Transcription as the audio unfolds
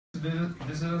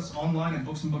visit us online at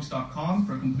booksandbooks.com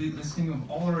for a complete listing of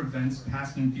all our events,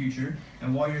 past and future.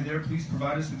 And while you're there, please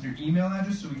provide us with your email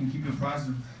address so we can keep you apprised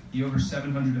of the over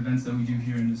 700 events that we do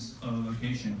here in this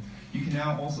location. You can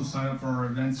now also sign up for our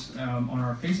events on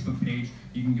our Facebook page.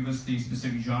 You can give us the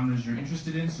specific genres you're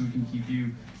interested in so we can keep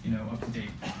you, up to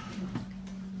date.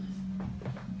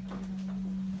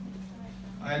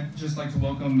 I'd just like to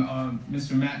welcome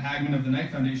Mr. Matt Hagman of the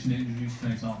Knight Foundation to introduce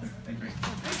tonight's author. Thank you.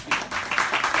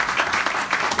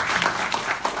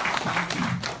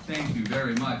 Thank you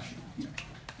very much.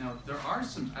 Now, there are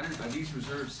some, I don't know, are these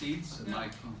reserved seats? No.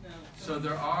 So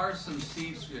there are some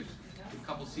seats, we have a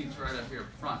couple seats right up here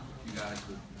front. If you guys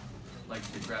would like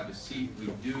to grab a seat, we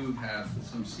do have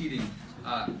some seating.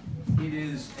 It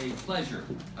is a pleasure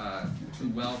to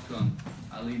welcome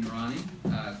Ali Noorani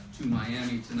to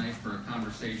Miami tonight for a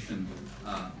conversation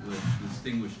with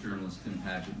distinguished journalist Tim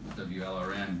Padgett with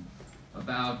WRLN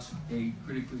about a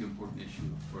critically important issue,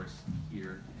 of course,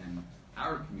 here in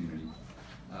our community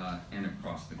and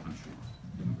across the country,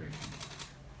 immigration.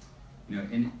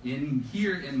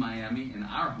 Here in Miami, in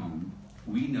our home,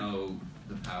 we know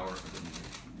the power of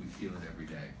immigration. We feel it every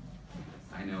day.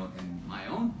 I know in my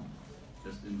own home,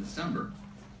 just in December,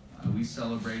 we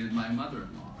celebrated my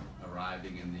mother-in-law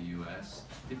arriving in the U.S.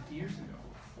 50 years ago.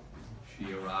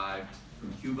 She arrived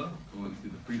from Cuba, going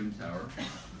through the Freedom Tower,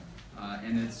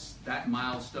 and it's that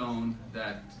milestone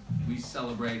that we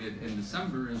celebrated in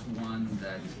December is one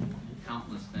that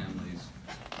countless families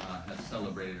have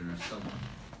celebrated and are celebrating.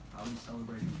 How are we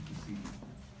celebrating this evening?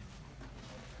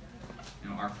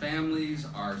 Our families,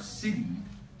 our city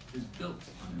is built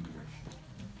on immigration.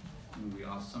 We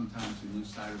all sometimes lose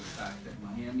sight of the fact that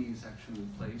Miami is actually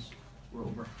a place where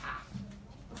over half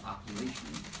the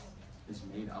population is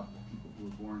made up of people who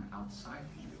were born outside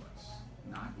the U.S.,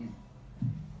 not in.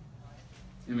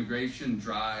 Immigration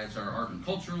drives our art and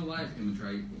cultural life.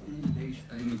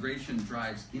 Immigration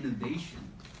drives innovation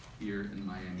here in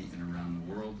Miami and around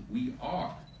the world. We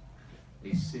are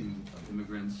a city of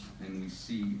immigrants, and we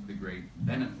see the great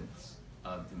benefits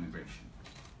of immigration.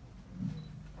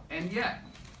 And yet,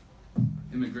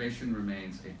 immigration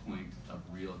remains a point of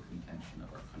real contention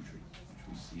of our country, which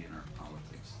we see in our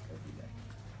politics every day.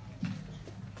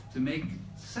 To make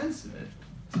sense of it,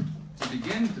 to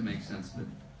begin to make sense of it,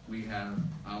 we have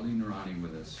Ali Noorani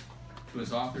with us, who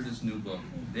has authored his new book,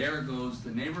 There Goes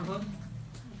the Neighborhood,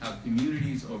 How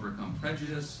Communities Overcome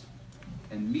Prejudice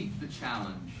and Meet the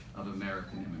Challenge of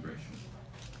American Immigration.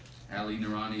 Ali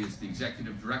Noorani is the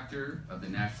executive director of the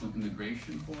National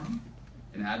Immigration Forum,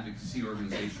 an advocacy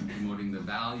organization promoting the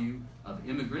value of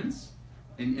immigrants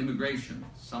and immigration,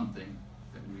 something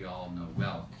that we all know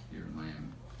well here in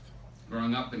Miami.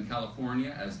 Growing up in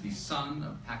California as the son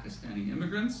of Pakistani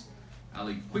immigrants,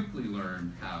 Ali quickly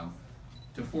learned how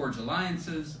to forge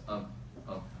alliances of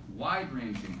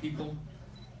wide-ranging people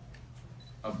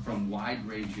from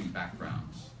wide-ranging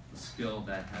backgrounds, a skill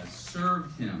that has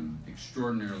served him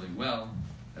extraordinarily well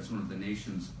as one of the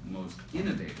nation's most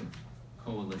innovative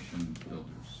coalition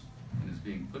builders, and is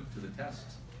being put to the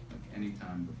test like any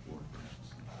time before,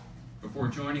 perhaps. Before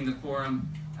joining the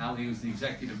forum, Ali was the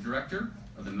executive director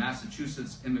of the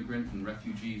Massachusetts Immigrant and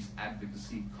Refugees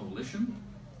Advocacy Coalition,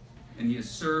 and he has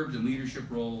served in leadership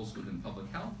roles within public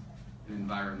health and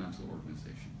environmental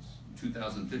organizations. In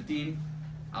 2015,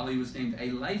 Ali was named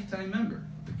a lifetime member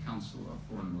of the Council of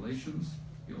Foreign Relations.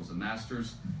 He holds a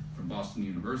master's from Boston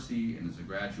University and is a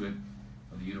graduate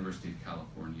of the University of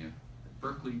California at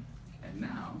Berkeley. And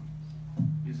now,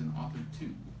 he is an author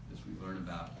too, as we learn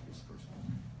about his first book.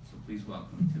 So please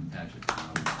welcome Tim Padgett.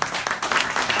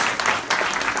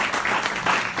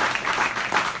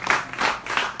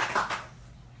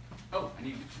 Oh, I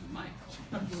need to get you the mic.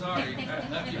 I'm sorry, I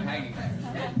left you hanging.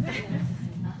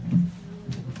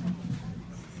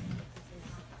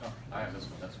 I have this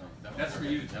one. That's one. That's for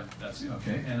you. That's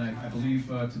Okay, and I believe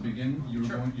to begin, you're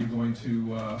going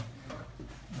to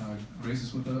grace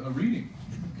us with a reading.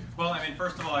 Well, I mean,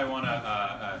 first of all, I want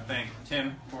to thank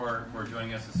Tim for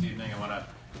joining us this evening. I want to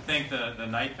thank the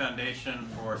Knight Foundation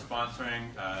for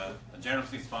sponsoring,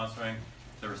 generously sponsoring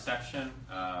the reception,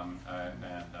 and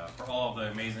for all of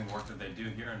the amazing work that they do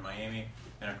here in Miami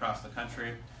and across the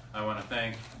country. I want to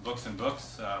thank Books and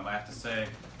Books. I have to say,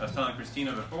 I was telling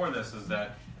Christina before this, is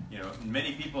that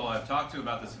many people I've talked to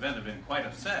about this event have been quite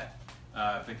upset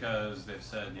because they've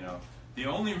said, the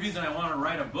only reason I want to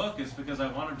write a book is because I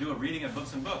want to do a reading at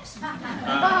Books and Books.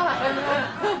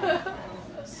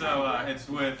 So it's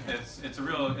a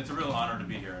real honor to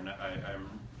be here, and I'm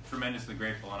tremendously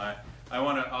grateful. And I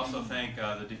want to also thank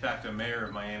the de facto mayor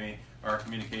of Miami, our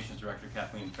communications director,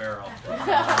 Kathleen Farrell.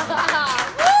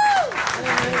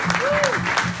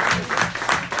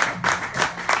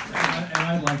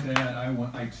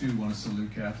 too, want to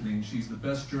salute Kathleen. She's the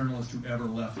best journalist who ever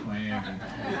left Miami.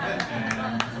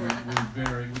 And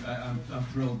I'm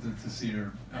thrilled to see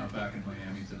her back in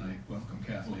Miami tonight. Welcome,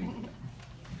 Kathleen.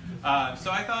 So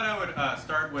I thought I would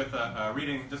start with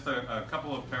reading just a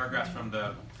couple of paragraphs from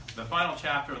the final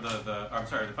chapter of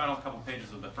the final couple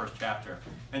pages of the first chapter.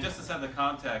 And just to set the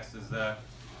context is that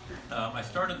I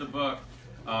started the book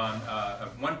on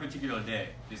one particular day,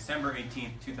 December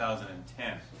 18th,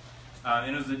 2010.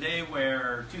 And it was the day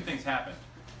where two things happened,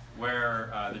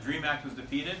 where the DREAM Act was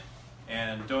defeated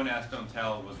and Don't Ask, Don't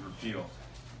Tell was repealed.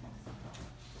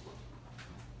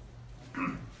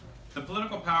 The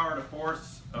political power to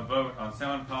force a vote on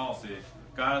sound policy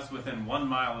got us within 1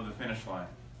 mile of the finish line.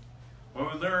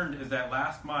 What we learned is that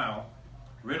last mile,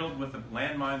 riddled with the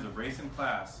landmines of race and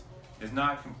class, is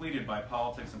not completed by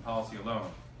politics and policy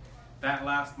alone. That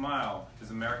last mile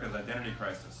is America's identity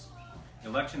crisis.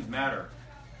 Elections matter,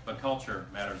 but culture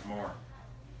matters more.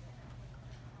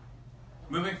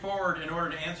 Moving forward, in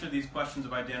order to answer these questions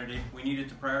of identity, we needed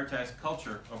to prioritize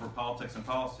culture over politics and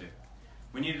policy.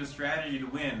 We needed a strategy to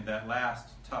win that last,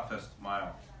 toughest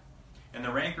mile. And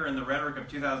the rancor and the rhetoric of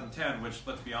 2010, which,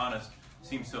 let's be honest,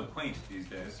 seems so quaint these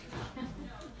days,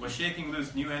 was shaking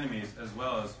loose new enemies as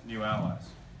well as new allies.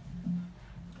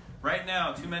 Right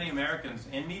now, too many Americans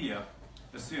and media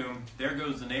assume there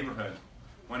goes the neighborhood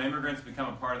when immigrants become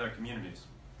a part of their communities.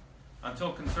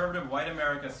 Until conservative white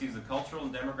America sees the cultural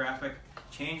and demographic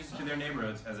changes to their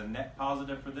neighborhoods as a net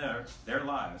positive for their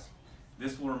lives,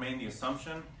 this will remain the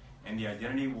assumption, and the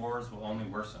identity wars will only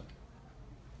worsen.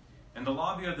 In the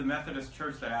lobby of the Methodist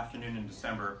Church that afternoon in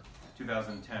December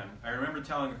 2010, I remember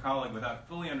telling a colleague without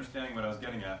fully understanding what I was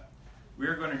getting at, we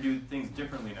are going to do things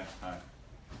differently next time,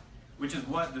 which is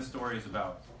what this story is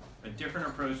about, a different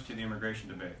approach to the immigration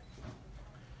debate.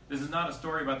 This is not a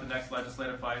story about the next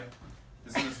legislative fight.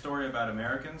 This is a story about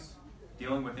Americans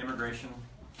dealing with immigration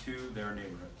to their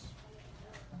neighborhoods.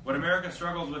 What America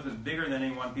struggles with is bigger than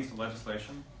any one piece of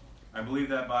legislation. I believe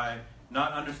that by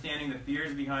not understanding the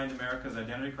fears behind America's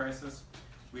identity crisis,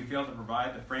 we fail to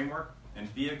provide the framework and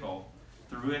vehicle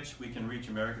through which we can reach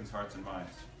Americans' hearts and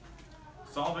minds.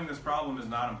 Solving this problem is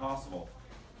not impossible.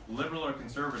 Liberal or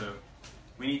conservative,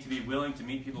 we need to be willing to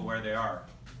meet people where they are,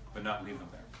 but not leave them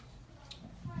there.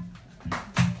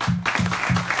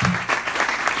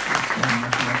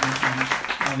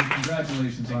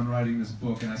 Congratulations on writing this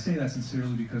book, and I say that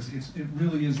sincerely because it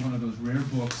really is one of those rare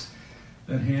books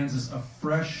that hands us a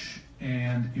fresh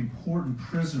and important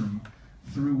prism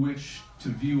through which to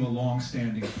view a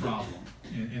long-standing problem,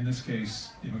 in this case,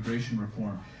 immigration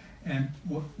reform. And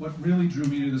what really drew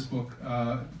me to this book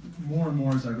more and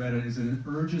more as I read it is that it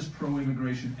urges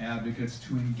pro-immigration advocates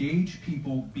to engage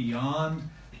people beyond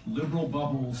liberal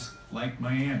bubbles like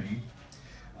Miami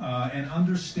and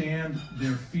understand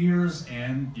their fears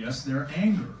and, yes, their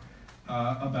anger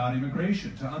about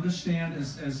immigration. To understand,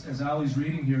 as Ali's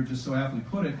reading here just so aptly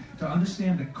put it, to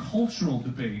understand the cultural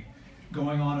debate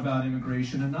going on about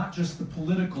immigration and not just the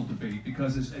political debate,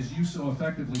 because as you so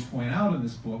effectively point out in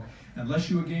this book, unless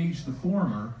you engage the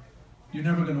former, you're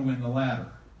never going to win the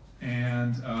latter.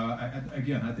 And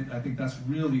I think that's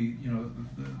really, you know,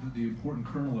 the important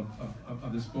kernel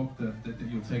of this book that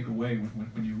you'll take away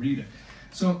when you read it.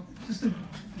 So just to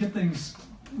get things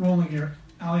rolling here,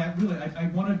 Ali, I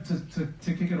wanted to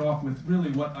kick it off with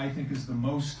really what I think is the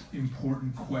most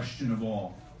important question of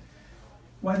all.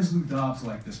 Why does Lou Dobbs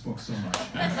like this book so much?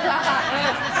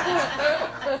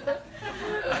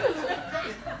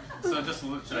 So just,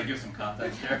 should I give some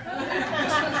context here?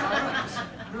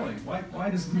 Really, why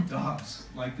does Lou Dobbs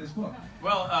like this book?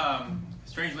 Well,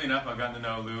 strangely enough, I've gotten to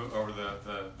know Lou over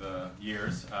the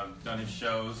years. I've done his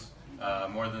shows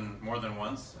more than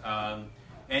once,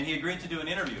 and he agreed to do an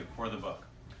interview for the book.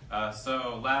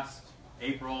 So last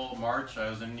April, March,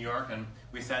 I was in New York, and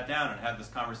we sat down and had this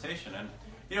conversation. And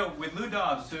you know, with Lou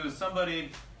Dobbs, who is somebody,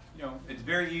 you know, it's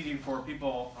very easy for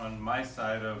people on my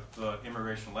side of the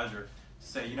immigration ledger to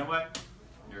say, you know what,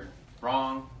 you're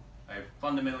wrong. I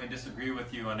fundamentally disagree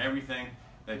with you on everything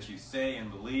that you say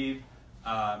and believe,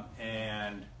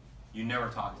 and you never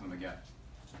talk to them again.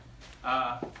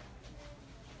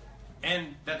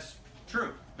 And that's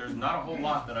true. There's not a whole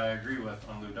lot that I agree with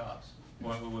on Lou Dobbs,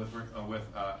 with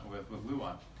Lou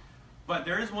on. But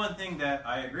there is one thing that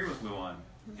I agree with Lou on,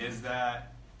 is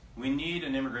that we need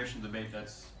an immigration debate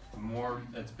that's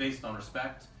based on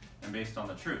respect and based on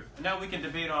the truth. And now we can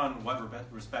debate on what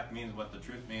respect means, what the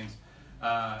truth means.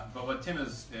 But what Tim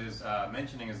is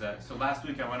mentioning is that, so last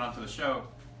week I went on to the show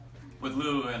with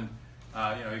Lou, and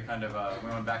you know, he kind of we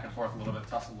went back and forth a little bit,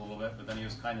 tussled a little bit, but then he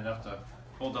was kind enough to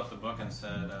hold up the book and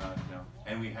said, you know,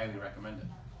 and we highly recommend it.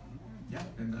 Yeah,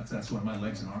 and that's when my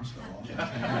legs and arms fell off.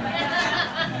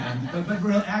 Yeah. But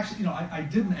really, actually, you know, I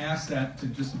didn't ask that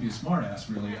just to be a smartass,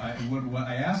 really. What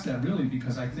I asked that really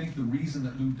because I think the reason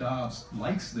that Lou Dobbs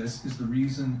likes this is the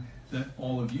reason that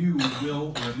all of you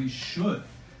will, or at least should,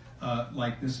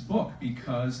 like this book,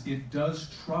 because it does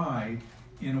try,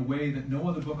 in a way that no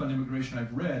other book on immigration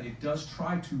I've read, it does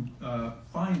try to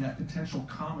find that potential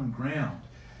common ground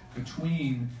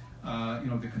between you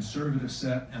know, the conservative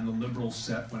set and the liberal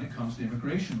set when it comes to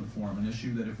immigration reform, an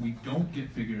issue that if we don't get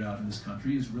figured out in this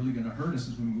country is really going to hurt us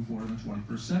as we move forward in the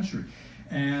 21st century.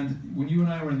 And when you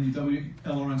and I were in the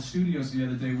WRLN studios the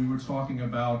other day, we were talking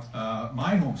about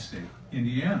my home state,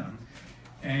 Indiana,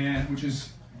 and which is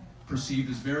perceived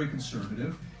as very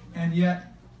conservative, and yet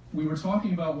we were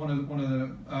talking about one of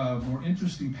the more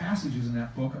interesting passages in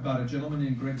that book about a gentleman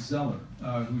named Greg Zeller,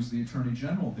 who's the Attorney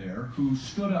General there, who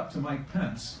stood up to Mike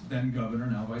Pence, then governor,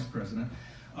 now vice president,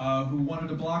 who wanted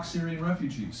to block Syrian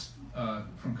refugees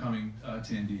from coming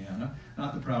to Indiana.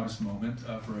 Not the proudest moment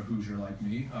for a Hoosier like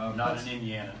me. Not an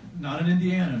Indianan. Not an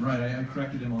Indianan, right. I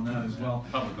corrected him on that as well.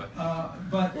 Publicly.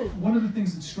 But one of the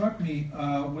things that struck me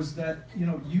was that, you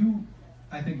know, you,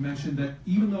 I think, mentioned that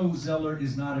even though Zeller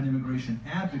is not an immigration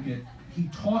advocate, he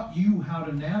taught you how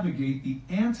to navigate the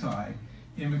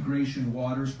anti-immigration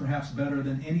waters perhaps better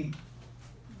than any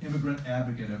immigrant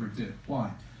advocate ever did.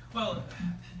 Why? Well,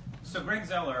 so Greg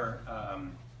Zeller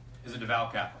is a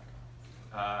devout Catholic.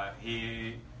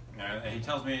 He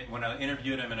tells me, when I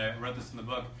interviewed him, and I wrote this in the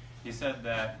book, he said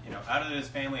that, you know, out of his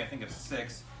family, I think of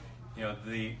 6, you know,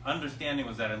 the understanding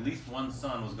was that at least one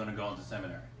son was going to go into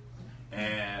seminary.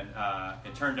 And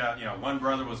it turned out, you know, one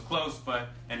brother was close, but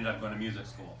ended up going to music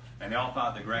school. And they all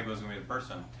thought that Greg was going to be the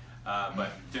person, but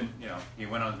didn't, you know, he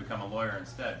went on to become a lawyer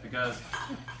instead. Because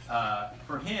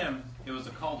for him, it was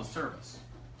a call to service.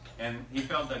 And he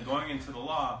felt that going into the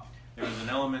law, there was an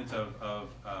element of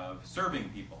serving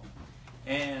people.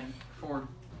 And for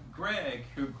Greg,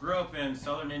 who grew up in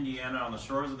southern Indiana on the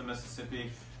shores of the Mississippi,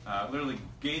 literally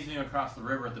gazing across the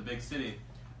river at the big city,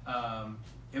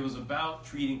 it was about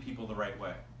treating people the right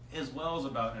way, as well as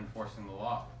about enforcing the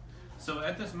law. So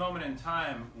at this moment in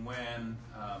time, when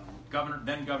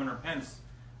then Governor Pence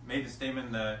made the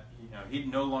statement that, you know, he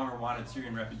no longer wanted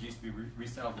Syrian refugees to be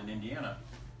resettled in Indiana,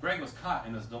 Greg was caught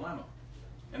in this dilemma.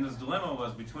 And this dilemma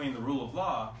was between the rule of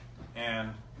law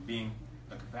and being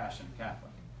a compassionate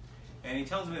Catholic. And he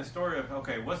tells me the story of,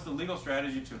 okay, what's the legal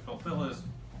strategy to fulfill his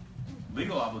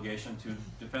legal obligation to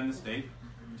defend the state,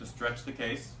 to stretch the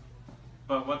case,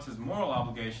 but what's his moral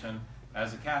obligation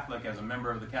as a Catholic, as a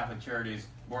member of the Catholic Charities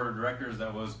Board of Directors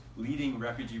that was leading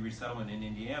refugee resettlement in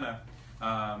Indiana?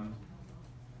 How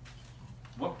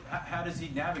does he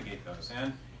navigate those?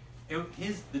 And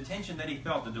the tension that he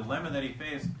felt, the dilemma that he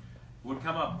faced, would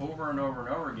come up over and over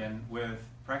and over again with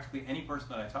practically any person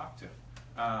that I talked to,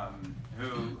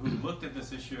 who looked at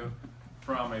this issue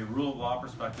from a rule of law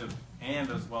perspective and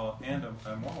as well and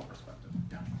a moral perspective.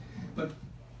 Yeah. But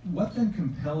what then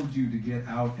compelled you to get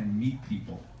out and meet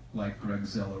people like Greg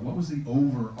Zeller? What was the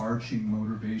overarching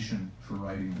motivation for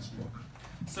writing this book?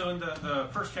 So in the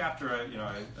first chapter,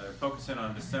 I focus in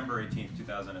on December 18th,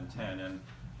 2010, and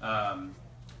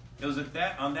it was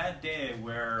on that day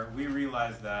where we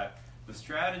realized that the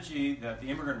strategy that the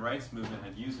immigrant rights movement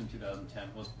had used in 2010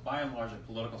 was by and large a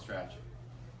political strategy.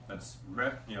 Let's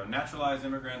naturalize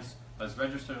immigrants, let's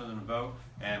register them to vote,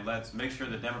 and let's make sure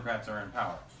the Democrats are in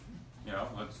power.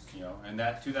 In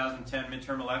that 2010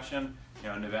 midterm election,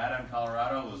 Nevada and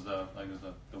Colorado was the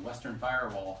Western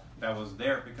firewall that was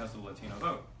there because of the Latino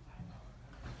vote.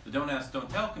 The Don't Ask, Don't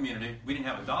Tell community, we didn't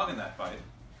have a dog in that fight.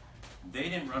 They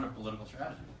didn't run a political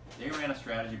strategy. They ran a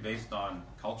strategy based on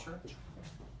culture,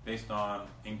 based on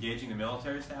engaging the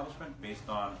military establishment, based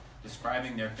on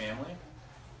describing their family,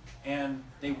 and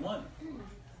they won.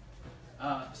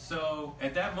 So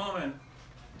at that moment,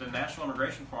 the National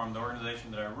Immigration Forum, the organization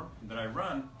that I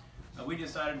run, we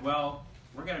decided, well,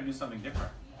 we're going to do something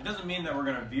different. It doesn't mean that we're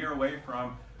going to veer away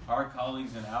from our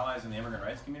colleagues and allies in the immigrant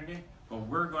rights community, but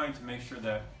we're going to make sure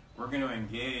that we're going to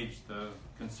engage the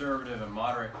conservative and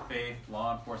moderate faith,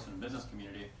 law enforcement, and business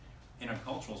community in a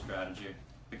cultural strategy,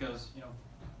 because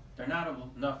there are not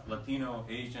enough Latino,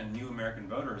 Asian, new American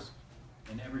voters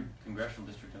in every congressional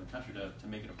district in the country to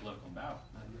make it a political bout.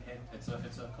 It's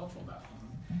a cultural bout.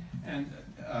 And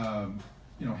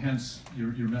hence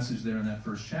your message there in that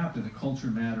first chapter that culture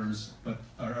matters, but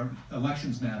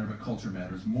elections matter, but culture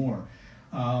matters more.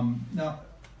 Now,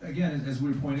 again, as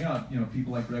we were pointing out,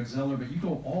 people like Greg Zeller, but you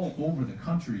go all over the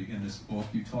country in this book.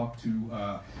 You talk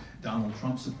to Donald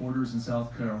Trump supporters in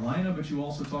South Carolina, but you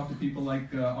also talk to people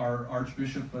like our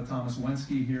Archbishop Thomas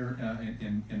Wensky here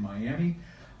in Miami.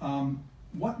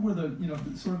 What were the,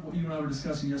 sort of what you and I were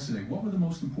discussing yesterday, what were the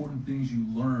most important things you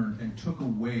learned and took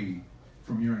away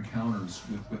from your encounters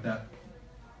with that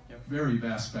very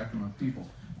vast spectrum of people?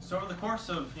 So over the course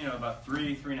of about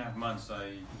 3.5 months,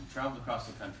 I traveled across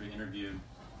the country, interviewed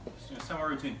somewhere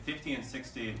between 50 and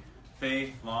 60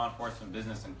 faith, law enforcement,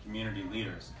 business, and community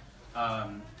leaders.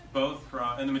 Both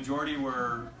from, and the majority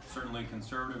were certainly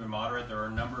conservative and moderate. There were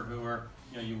a number who were,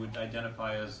 you would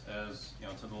identify as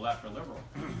to the left or liberal,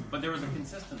 but there was a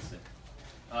consistency.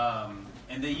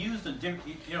 And they used a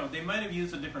different, they might have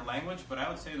used a different language, but I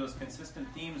would say those consistent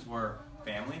themes were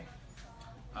family,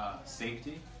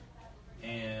 safety,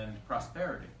 and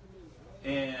prosperity.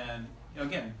 And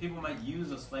again, people might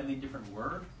use a slightly different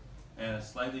word and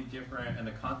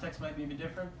the context might be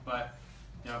different, but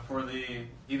for the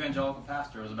evangelical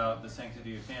pastor, it was about the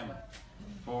sanctity of family.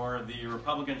 For the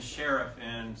Republican sheriff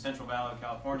in Central Valley,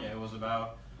 California, it was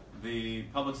about the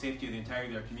public safety of the entirety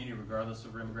of their community, regardless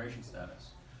of immigration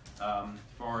status.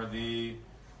 For the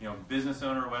business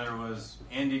owner, whether it was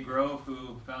Andy Grove,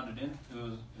 who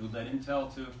led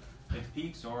Intel to its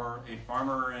peaks, or a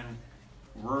farmer in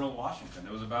rural Washington,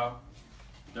 it was about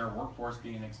their workforce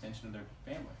being an extension of their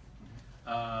family.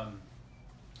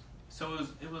 So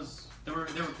there were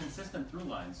consistent through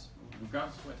lines,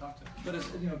 regardless of who I talked to. But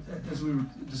as we were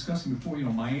discussing before,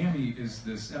 Miami is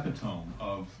this epitome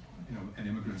of an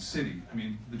immigrant city. I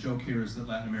mean, the joke here is that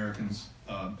Latin Americans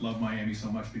love Miami so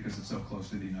much because it's so close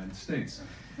to the United States,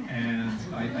 and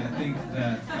I think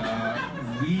that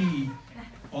we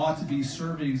ought to be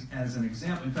serving as an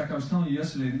example. In fact, I was telling you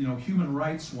yesterday that Human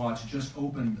Rights Watch just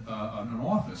opened an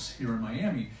office here in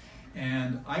Miami.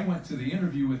 And I went to the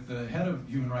interview with the head of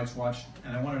Human Rights Watch,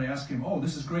 and I wanted to ask him, oh,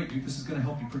 this is great, this is going to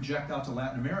help you project out to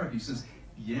Latin America. He says,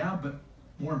 yeah, but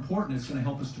more important, it's going to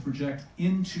help us to project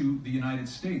into the United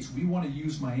States. We want to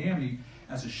use Miami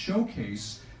as a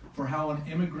showcase for how an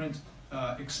immigrant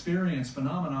experience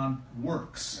phenomenon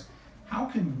works. How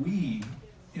can we,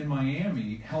 in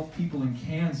Miami, help people in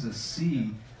Kansas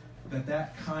see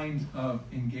that kind of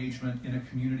engagement in a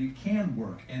community can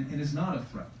work and is not a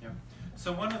threat? Yep.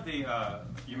 So one of the,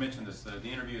 you mentioned this, the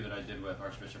interview that I did with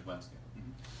Archbishop Wensky.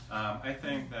 I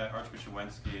think that Archbishop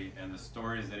Wensky and the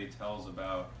stories that he tells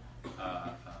about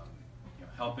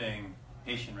helping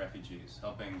Haitian refugees,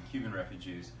 helping Cuban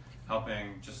refugees,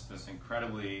 helping just this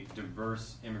incredibly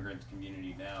diverse immigrant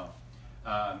community now,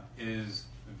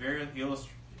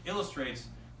 illustrates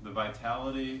the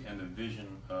vitality and the vision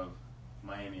of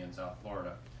Miami and South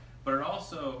Florida. But it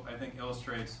also, I think,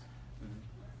 illustrates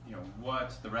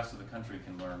what the rest of the country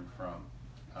can learn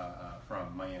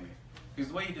from Miami. Because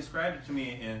the way he described it to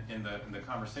me in the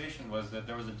conversation was that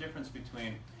there was a difference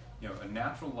between a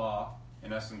natural law,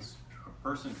 in essence, a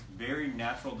person's very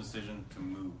natural decision to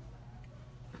move,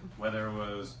 whether it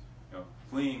was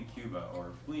fleeing Cuba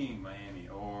or fleeing Miami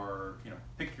or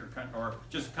pick your country or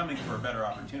just coming for better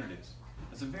opportunities.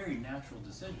 It's a very natural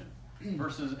decision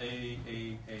versus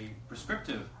a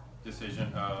prescriptive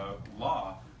decision,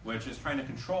 law, which is trying to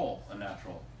control a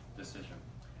natural decision.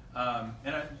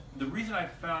 The reason I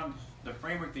found the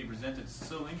framework that he presented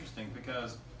so interesting,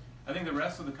 because I think the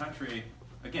rest of the country,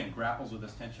 again, grapples with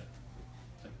this tension.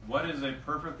 What is a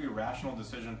perfectly rational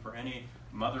decision for any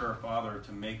mother or father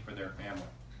to make for their family?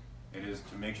 It is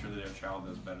to make sure that their child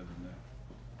does better than them.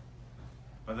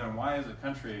 But then why as a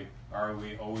country are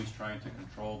we always trying to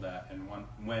control that and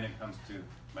when it comes to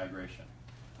migration?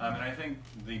 And I think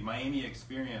the Miami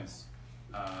experience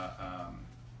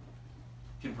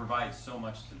can provide so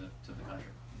much to the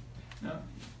country. Now,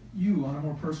 you, on a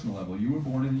more personal level, you were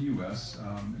born in the U.S.,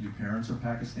 your parents are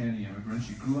Pakistani immigrants,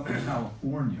 you grew up in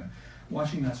California,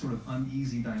 watching that sort of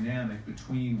uneasy dynamic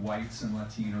between whites and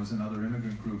Latinos and other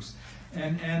immigrant groups.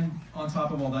 And on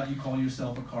top of all that, you call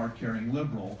yourself a card-carrying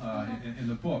liberal in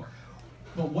the book.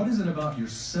 But what is it about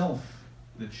yourself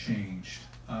that changed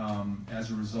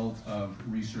as a result of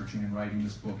researching and writing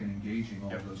this book and engaging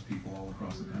all of those people all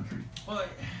across the country? Well,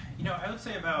 I would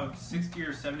say about 60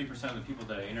 or 70% of the people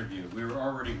that I interviewed, we were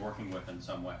already working with in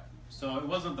some way. So it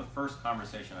wasn't the first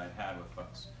conversation I'd had with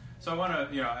folks. So I want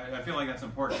to, I feel like that's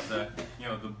important, that,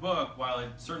 the book, while it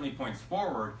certainly points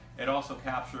forward, it also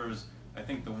captures, I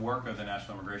think, the work of the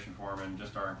National Immigration Forum and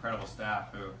just our incredible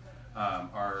staff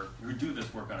who do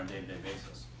this work on a day-to-day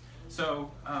basis.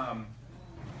 So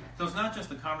it's not just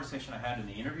the conversation I had in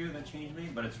the interview that changed me,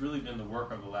 but it's really been the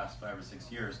work of the last 5 or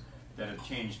 6 years that have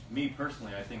changed me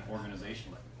personally, I think,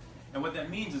 organizationally. And what that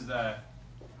means is that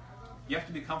you have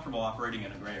to be comfortable operating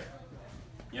in a gray area.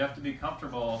 You have to be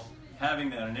comfortable having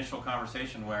that initial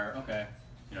conversation where, okay,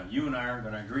 you and I are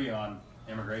going to agree on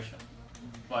immigration.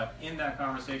 But in that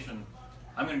conversation,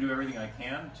 I'm going to do everything I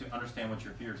can to understand what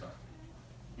your fears are.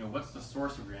 You know, what's the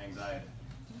source of your anxiety?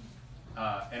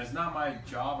 And it's not my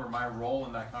job or my role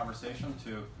in that conversation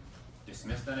to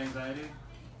dismiss that anxiety,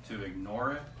 to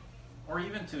ignore it, or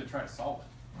even to try to solve it.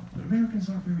 But Americans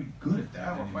aren't very good at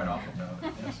that. We're quite awful at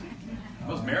that. Yes.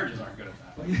 Most marriages aren't good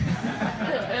at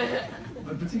that.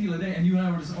 But particularly today, and you and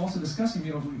I were just also discussing,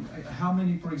 you know, how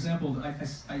many, for example,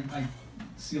 I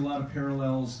see a lot of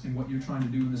parallels in what you're trying to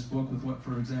do in this book with what,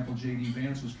 for example, J.D.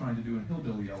 Vance was trying to do in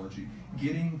Hillbilly Elegy,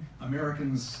 getting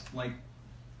Americans like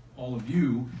all of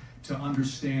you to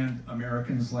understand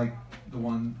Americans like the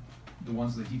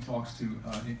ones that he talks to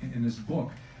in this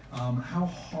book. How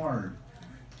hard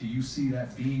do you see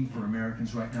that being for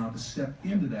Americans right now to step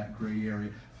into that gray area,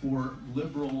 for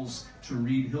liberals to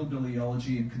read Hillbilly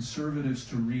Elegy and conservatives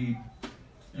to read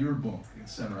your book,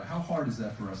 etc.? How hard is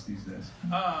that for us these days?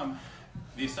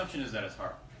 The assumption is that it's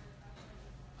hard.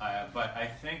 But I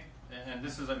think, and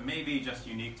this is maybe just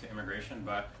unique to immigration,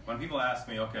 but when people ask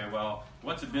me, okay, well,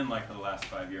 what's it been like for the last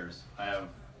 5 years?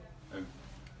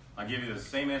 I'll give you the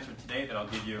same answer today that I'll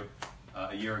give you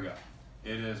a year ago.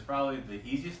 It is probably the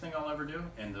easiest thing I'll ever do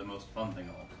and the most fun thing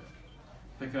I'll ever do.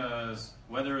 Because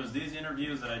whether it was these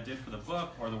interviews that I did for the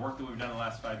book or the work that we've done in the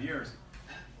last 5 years,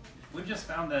 we've just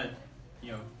found that,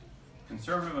 you know,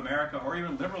 conservative America or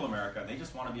even liberal America, they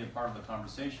just want to be a part of the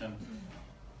conversation,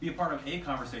 be a part of a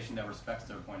conversation that respects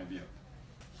their point of view.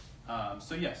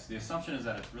 So yes, the assumption is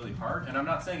that it's really hard, and I'm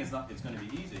not saying it's going to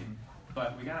be easy,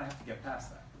 but we gotta have to get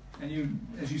past that. And you,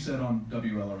 as you said on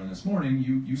WRLN this morning,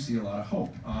 you see a lot of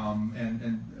hope.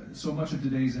 And so much of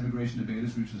today's immigration debate,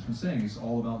 as we've just been saying, is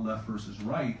all about left versus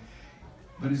right.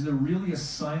 But is there really a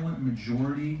silent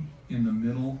majority in the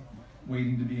middle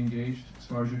waiting to be engaged, as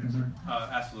far as you're concerned?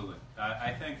 Absolutely.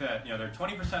 I think that, you know, there are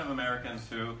 20% of Americans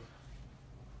who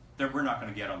we're not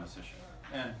going to get on this issue,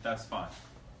 and that's fine.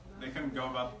 They can go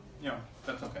about, you know,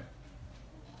 that's okay.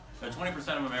 There are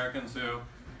 20% of Americans who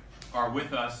are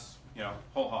with us, you know,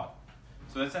 whole hog.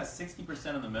 So that's that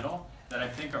 60% in the middle that I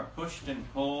think are pushed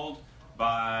and pulled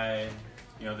by,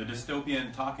 you know, the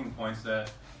dystopian talking points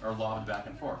that are lobbed back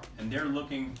and forth. And they're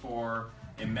looking for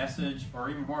a message, or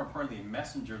even more importantly, a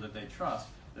messenger that they trust,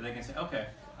 that they can say, okay,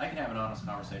 I can have an honest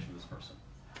conversation with this person.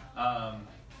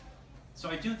 So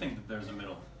I do think that there's a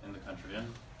middle in the country. And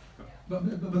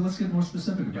But let's get more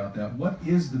specific about that. What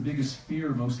is the biggest fear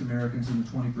most Americans in the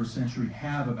 21st century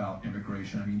have about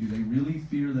immigration? I mean, do they really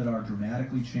fear that our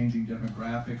dramatically changing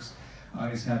demographics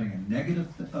is having a negative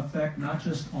effect, not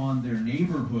just on their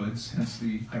neighborhoods, hence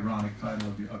the ironic title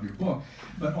of your book,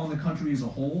 but on the country as a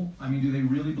whole? I mean, do they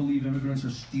really believe immigrants are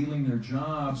stealing their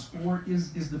jobs, or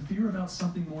is the fear about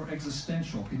something more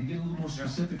existential? Can you get a little more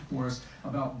specific for us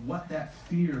about what that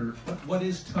fear, what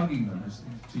is tugging them,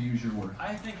 to use your word?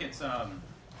 I think it's,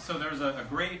 so there's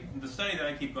the study that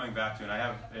I keep going back to, and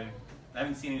I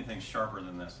haven't seen anything sharper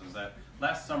than this, is that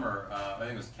last summer, I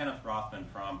think it was Kenneth Rothman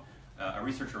from a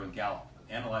researcher with Gallup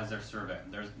analyzed their survey,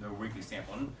 their weekly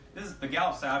sample. And the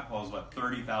Gallup sample is,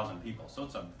 30,000 people, so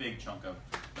it's a big chunk of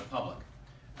the public.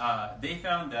 They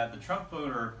found that the Trump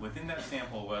voter within that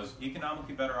sample was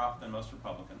economically better off than most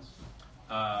Republicans,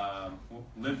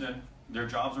 their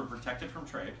jobs were protected from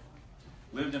trade,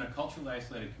 lived in a culturally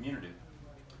isolated community.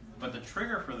 But the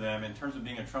trigger for them in terms of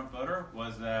being a Trump voter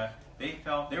was that they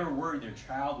were worried their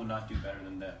child would not do better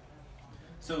than them.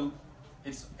 So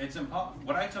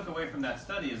what I took away from that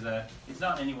study is that it's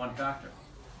not any one factor.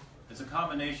 It's a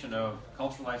combination of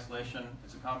cultural isolation.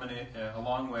 It's a combination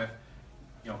along with,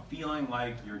 you know, feeling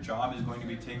like your job is going to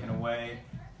be taken away,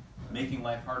 making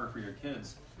life harder for your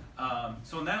kids.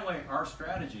 So in that way, our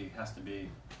strategy has to be,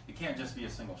 it can't just be a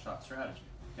single shot strategy.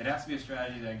 It has to be a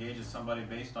strategy that engages somebody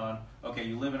based on, okay,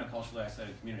 you live in a culturally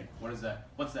isolated community. What is that?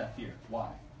 What's that fear? Why?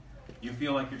 You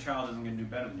feel like your child isn't going to do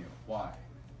better than you. Why?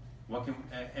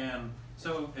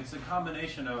 So it's a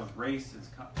combination of race, it's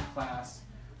class,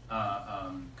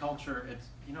 culture. It's,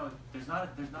 you know, there's not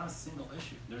a single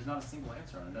issue. There's not a single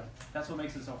answer on it. That's what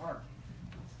makes it so hard.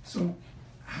 So,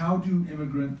 how do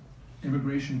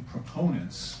immigration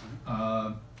proponents,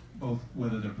 both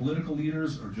whether they're political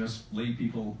leaders or just lay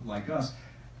people like us,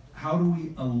 how do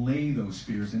we allay those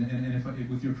fears? And if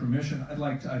with your permission, I'd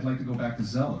like to go back to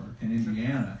Zeller in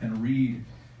Indiana and read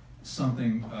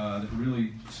something that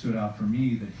really stood out for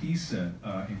me that he said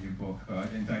in your book.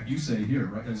 In fact, you say here,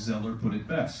 right, as Zeller put it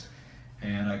best,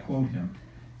 and I quote him,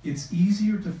 "It's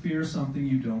easier to fear something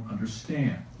you don't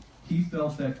understand." He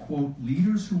felt that, quote,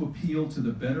 "leaders who appeal to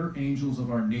the better angels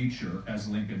of our nature," as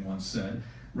Lincoln once said,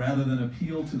 "rather than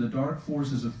appeal to the dark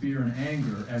forces of fear and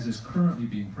anger, as is currently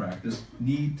being practiced,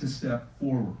 need to step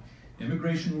forward.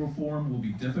 Immigration reform will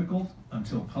be difficult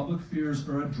until public fears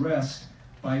are addressed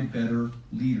by better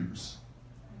leaders.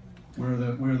 Where are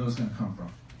those going to come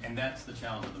from? And that's the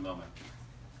challenge of the moment.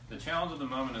 The challenge of the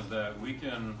moment is that we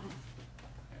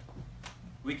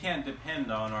can't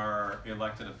depend on our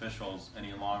elected officials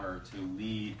any longer to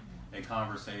lead a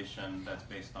conversation that's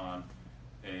based on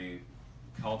a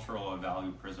cultural or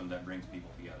value prism that brings people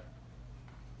together.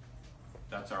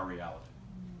 That's our reality.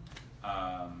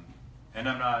 And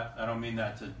I don't mean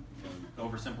that to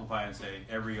oversimplify and say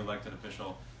every elected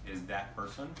official is that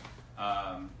person.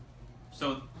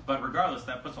 But regardless,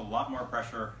 that puts a lot more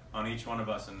pressure on each one of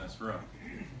us in this room.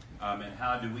 And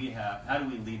how do we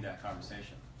lead that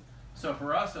conversation? So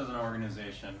for us as an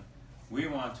organization, we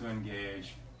want to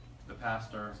engage the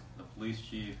pastor, the police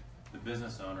chief, the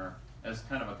business owner as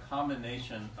kind of a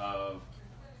combination of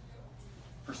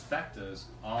perspectives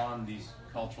on these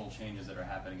cultural changes that are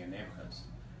happening in neighborhoods.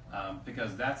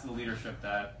 Because that's the leadership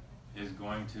that is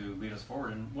going to lead us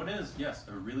forward in what is, yes,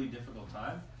 a really difficult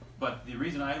time. But the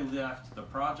reason I left the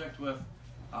project with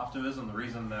optimism, the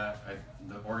reason that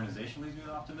the organization leaves me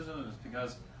with optimism is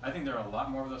because I think there are a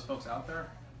lot more of those folks out there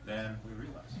than we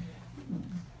realize.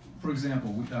 For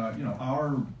example,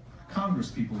 our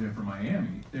Congress people here from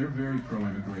Miami, they're very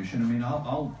pro-immigration. I mean,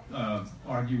 I'll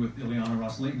argue with Ileana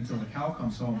Ross-Layton until the cow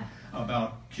comes home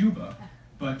about Cuba,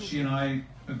 but she and I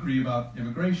agree about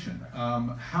immigration.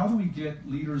 How do we get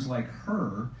leaders like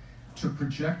her to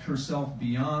project herself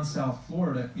beyond South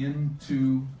Florida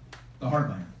into the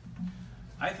heartland?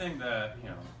 I think that,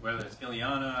 whether it's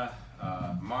Ileana,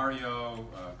 Mario,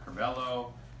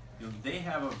 Carvello, they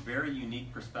have a very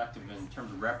unique perspective in terms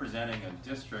of representing a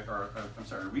district,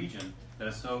 a region that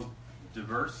is so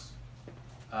diverse,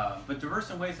 but diverse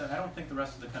in ways that I don't think the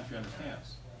rest of the country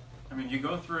understands. I mean, you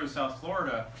go through South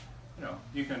Florida,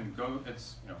 you can go,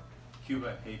 it's,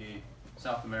 Cuba, Haiti,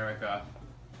 South America,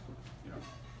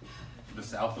 the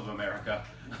South of America,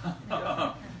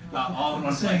 all in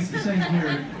one place. The saying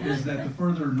here is that the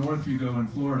further north you go in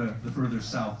Florida, the further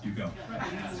south you go.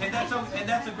 And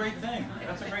that's a great thing.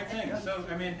 That's a great thing. So,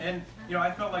 I mean,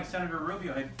 I felt like Senator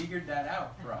Rubio had figured that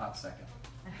out for a hot second.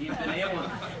 He'd been able to,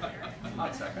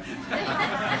 hot second.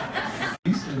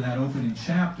 In that opening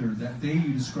chapter, that day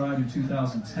you described in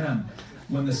 2010,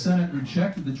 when the Senate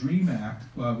rejected the DREAM Act,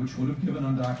 which would have given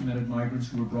undocumented migrants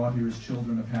who were brought here as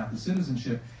children a path to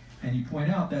citizenship, and you point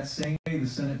out that same day the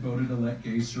Senate voted to let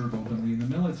gays serve openly in the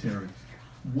military.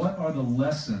 What are the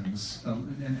lessons,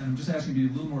 and I'm just asking you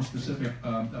to be a little more specific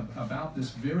about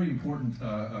this very important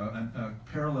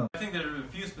parallel? I think there are a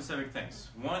few specific things.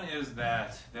 One is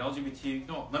that the LGBT,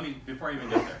 before I even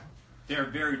get there, they're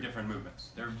very different movements.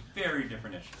 They're very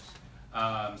different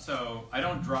issues. So I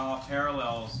don't draw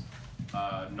parallels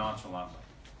nonchalantly.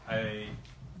 I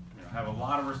have a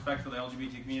lot of respect for the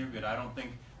LGBT community, but I don't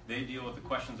think they deal with the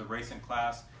questions of race and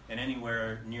class in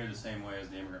anywhere near the same way as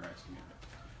the immigrant rights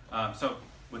community. So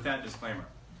with that disclaimer,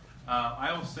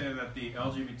 I will say that the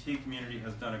LGBT community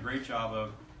has done a great job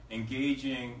of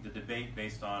engaging the debate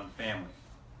based on family,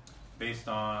 based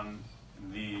on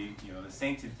the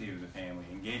sanctity of the family,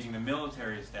 engaging the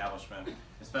military establishment,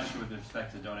 especially with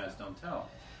respect to don't ask, don't tell.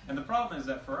 And the problem is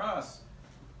that for us,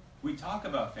 we talk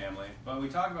about family, but we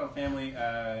talk about family in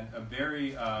a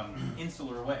very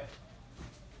insular way.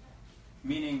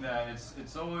 Meaning that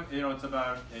it's always, it's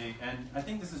about and I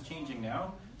think this is changing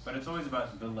now, but it's always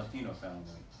about the Latino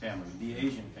family, the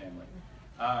Asian family.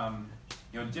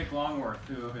 Dick Longworth,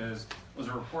 who was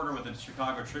a reporter with the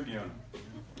Chicago Tribune,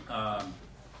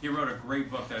 he wrote a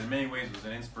great book that in many ways was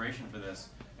an inspiration for this,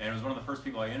 and it was one of the first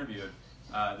people I interviewed.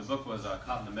 The book was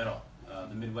Caught in the Middle,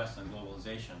 the Midwest and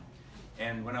Globalization.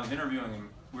 And when I was interviewing him,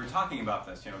 we were talking about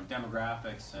this,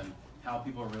 demographics and how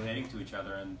people are relating to each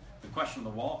other, and the question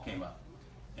of the wall came up.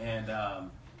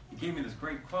 And he gave me this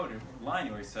great quote, a line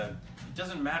where he said, "It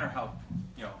doesn't matter how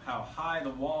high the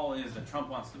wall is that Trump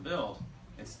wants to build,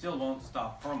 it still won't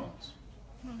stop hormones."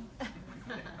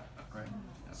 Right.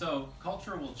 So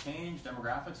culture will change,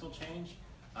 demographics will change,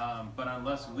 but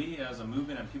unless we as a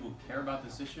movement and people who care about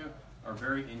this issue are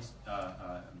very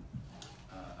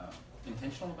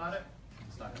intentional about it,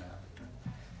 it's not going to happen.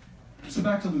 So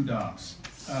back to Lou Dobbs.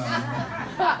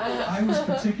 I was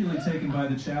particularly taken by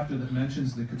the chapter that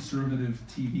mentions the conservative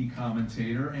TV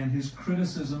commentator and his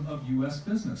criticism of U.S.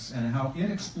 business and how it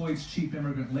exploits cheap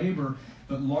immigrant labor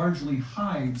but largely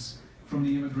hides from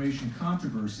the immigration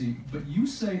controversy. But you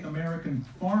say American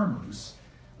farmers,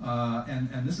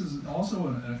 and this is also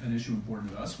an issue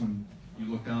important to us when you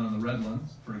look down on the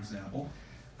Redlands, for example.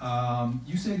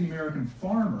 You say the American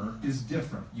farmer is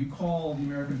different. You call the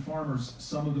American farmers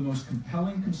some of the most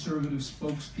compelling conservative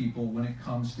spokespeople when it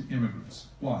comes to immigrants.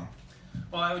 Why?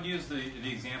 Well, I would use the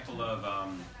example of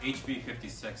HB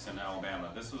 56 in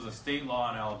Alabama. This was a state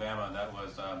law in Alabama that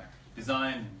was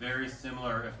designed very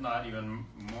similar, if not even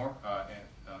more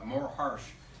harsh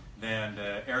than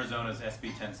Arizona's SB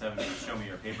 1070, Show Me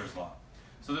Your Papers law.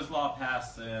 So this law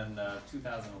passed in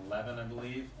 2011, I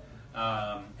believe,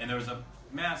 and there was a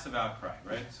massive outcry,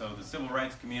 right? So the civil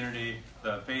rights community,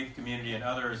 the faith community, and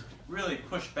others really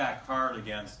pushed back hard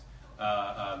against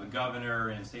the governor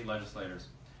and state legislators.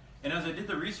 And as I did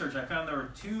the research, I found there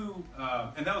were two,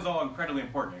 and that was all incredibly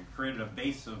important. It created a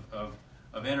base of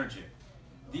energy.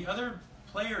 The other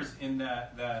players in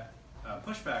that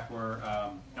pushback were,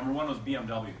 number one was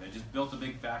BMW. They just built a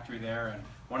big factory there, and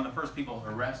one of the first people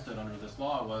arrested under this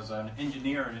law was an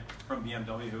engineer from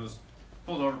BMW who was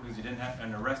pulled over because he didn't have,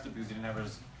 and arrested because he didn't have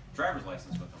his driver's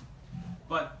license with him.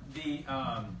 But the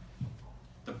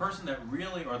person that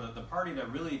really, or the party that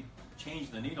really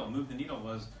changed the needle, moved the needle,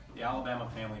 was the Alabama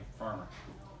family farmer.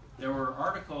 There were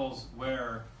articles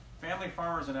where family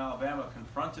farmers in Alabama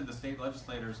confronted the state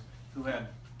legislators who had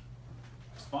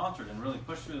sponsored and really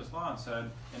pushed through this law and said,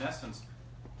 in essence,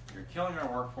 you're killing our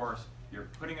workforce, you're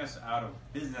putting us out of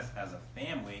business as a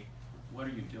family, what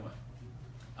are you doing?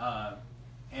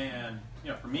 And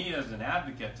you know, for me as an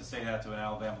advocate to say that to an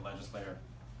Alabama legislator,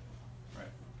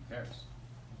 right, who cares?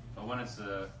 But when it's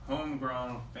a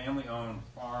homegrown, family-owned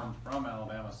farm from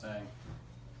Alabama saying,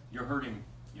 you're hurting,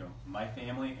 you know, my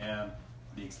family and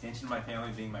the extension of my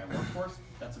family being my workforce,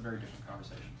 that's a very different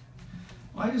conversation.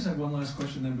 Well, I just have one last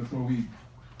question then before we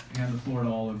hand the floor to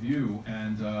all of you.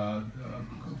 And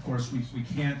of course, we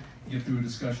can't get through a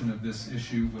discussion of this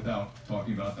issue without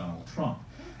talking about Donald Trump.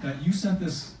 Now, you sent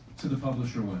this to the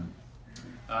publisher when?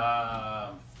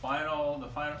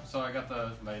 So I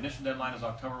got my initial deadline is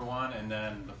October 1, and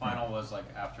then the final was like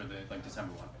after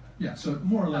December 1. Yeah, so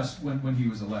more or less when he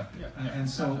was elected. Yeah, and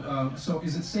so, so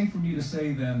is it safe for me to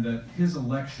say then that his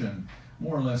election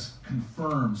more or less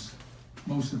confirms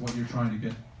most of what you're trying to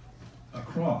get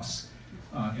across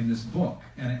in this book?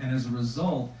 And as a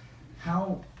result,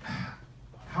 how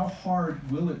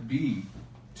hard will it be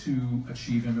to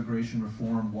achieve immigration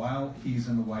reform while he's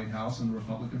in the White House and the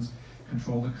Republicans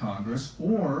control the Congress?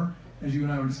 Or, as you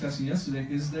and I were discussing yesterday,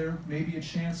 is there maybe a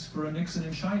chance for a Nixon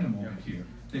in China moment here?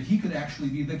 That he could actually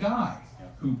be the guy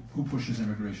who pushes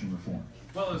immigration reform?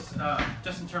 Well, it's,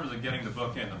 just in terms of getting the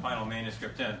book in, the final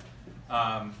manuscript in,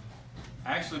 I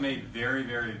actually made very,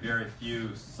 very, very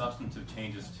few substantive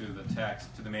changes to the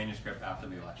text, to the manuscript after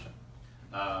the election.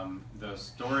 The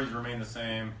stories remain the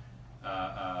same,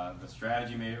 the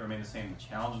strategy may remain the same, the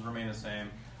challenges remain the same,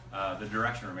 the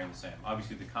direction remained the same.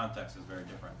 Obviously, the context is very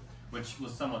different, which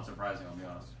was somewhat surprising, I'll be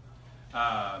honest.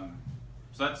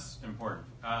 So that's important.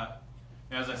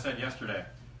 As I said yesterday,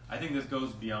 I think this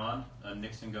goes beyond a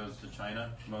Nixon goes to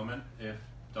China moment if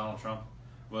Donald Trump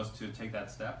was to take that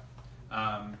step.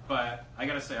 But I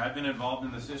got to say, I've been involved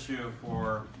in this issue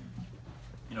for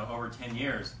over 10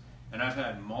 years, and I've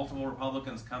had multiple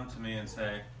Republicans come to me and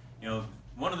say,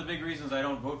 one of the big reasons I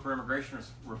don't vote for immigration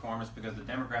reform is because the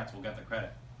Democrats will get the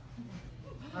credit.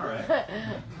 All right.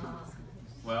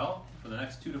 Well, for the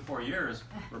next 2 to 4 years,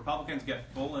 Republicans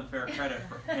get full and fair credit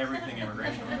for everything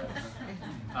immigration related.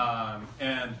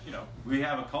 And we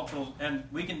have a cultural, and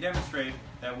we can demonstrate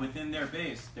that within their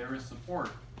base there is support,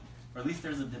 or at least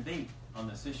there's a debate on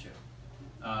this issue.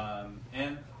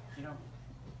 And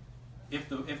if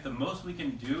the most we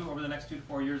can do over the next 2 to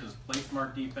 4 years is play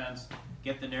smart defense,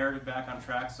 get the narrative back on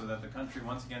track so that the country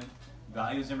once again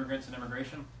values immigrants and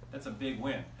immigration, that's a big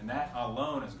win. And that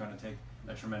alone is going to take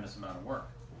a tremendous amount of work.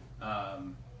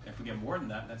 If we get more than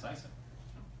that, that's icing.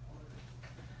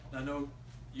 I know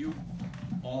you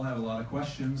all have a lot of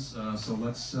questions, so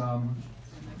let's throw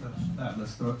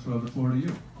the floor to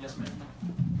you. Yes, ma'am.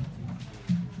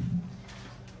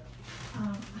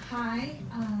 Hi,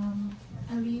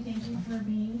 Ali, thank you for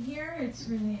being here.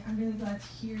 I'm really glad to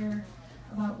hear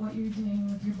about what you're doing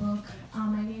with your book.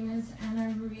 My name is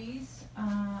Ana Ruiz.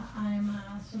 I'm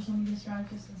a social media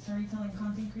strategist and storytelling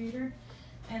content creator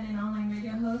and an online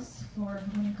radio host for a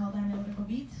company called Analytical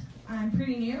Beat. I'm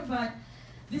pretty new, but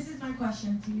this is my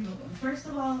question to you. First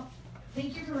of all,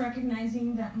 thank you for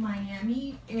recognizing that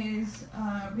Miami is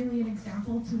really an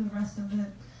example to the rest of the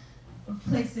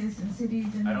places and cities.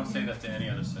 I don't say that to any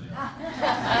other city. Right,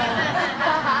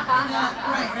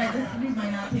 the cities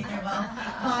might not take it well.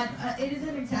 But it is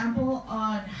an example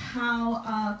on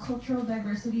how cultural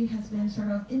diversity has been sort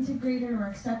of integrated or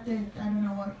accepted. I don't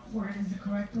know what word is the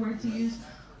correct word to use.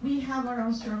 We have our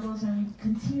own struggles and we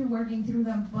continue working through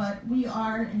them, but we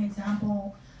are an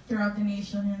example throughout the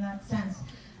nation in that sense.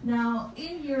 Now,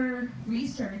 in your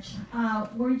research,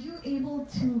 were you able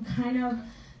to kind of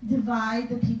divide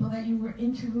the people that you were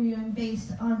interviewing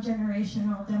based on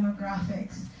generational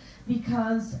demographics,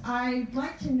 because I'd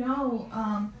like to know,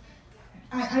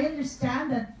 I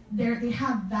understand that they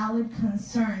have valid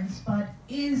concerns, but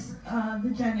is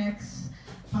the Gen X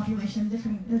population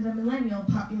different than the millennial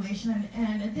population?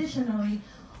 And additionally,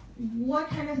 what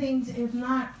kind of things, if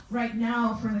not right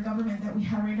now for the government that we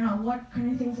have right now, what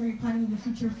kind of things are you planning in the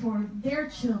future for their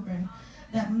children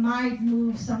that might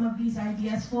move some of these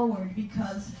ideas forward?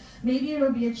 Because maybe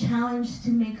it'll be a challenge to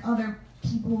make other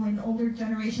people in older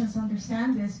generations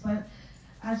understand this, but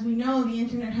as we know, the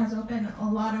internet has opened a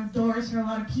lot of doors for a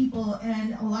lot of people,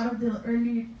 and a lot of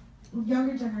the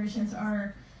younger generations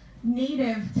are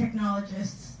native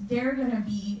technologists. They're going to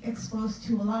be exposed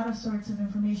to a lot of sorts of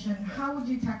information. How would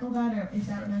you tackle that, or is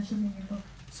that mentioned in your book?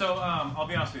 So I'll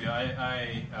be honest with you,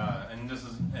 and this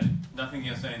is nothing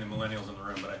against any of the millennials in the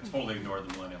room, but I totally ignored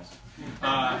the millennials.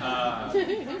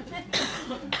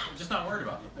 Just not worried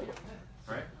about them,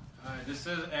 right?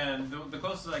 The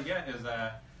closest I get is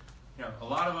that, a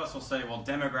lot of us will say, well,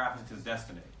 demographics is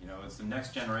destiny. It's the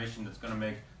next generation that's going to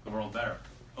make the world better.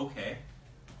 Okay.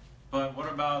 But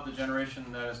what about the generation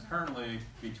that is currently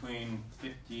between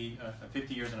 50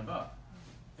 years and above?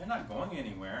 They're not going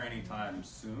anywhere anytime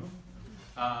soon.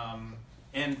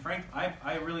 And Frank,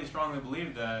 I really strongly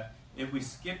believe that if we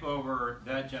skip over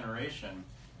that generation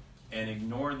and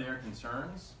ignore their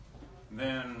concerns,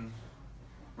 then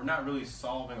we're not really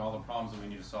solving all the problems that we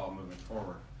need to solve moving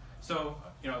forward. So,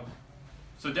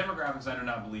 so demographics I do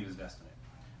not believe is destiny.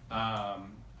 I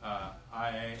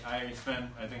spent,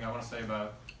 I want to say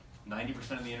about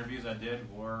 90% of the interviews I did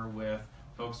were with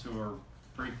folks who are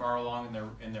pretty far along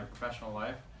in their professional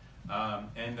life,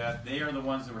 and that they are the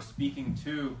ones that were speaking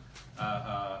to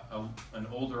an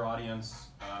older audience,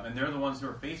 and they're the ones who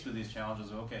are faced with these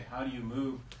challenges of, okay, how do you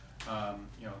move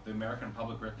the American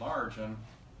public writ large? And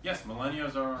yes,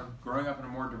 millennials are growing up in a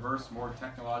more diverse, more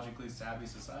technologically savvy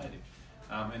society,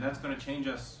 and that's going to change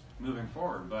us moving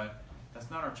forward, but that's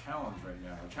not our challenge right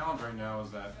now. Our challenge right now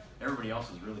is that everybody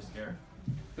else is really scared.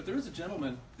 But there is a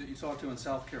gentleman that you talked to in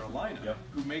South Carolina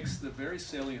who makes the very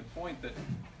salient point that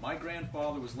my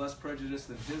grandfather was less prejudiced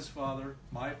than his father,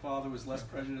 my father was less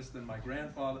prejudiced than my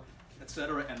grandfather,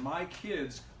 etc., and my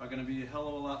kids are going to be a hell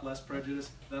of a lot less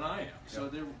prejudiced than I am. So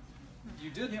there, you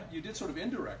did sort of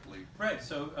indirectly. Right.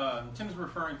 So Tim's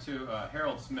referring to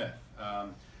Harold Smith,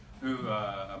 who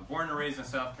born and raised in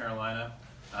South Carolina.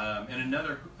 And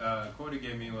another quote he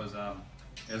gave me was,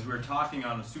 as we were talking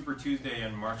on a Super Tuesday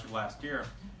in March of last year,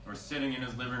 we're sitting in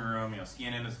his living room,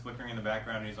 CNN is flickering in the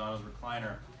background, and he's on his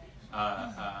recliner,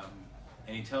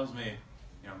 and he tells me,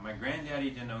 my granddaddy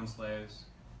didn't own slaves,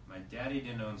 my daddy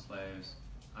didn't own slaves,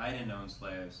 I didn't own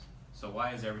slaves, so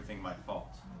why is everything my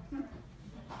fault?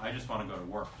 I just want to go to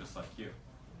work just like you.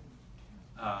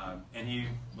 And he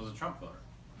was a Trump voter.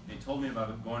 He told me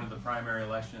about going to the primary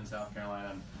election in South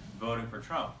Carolina and voting for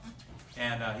Trump.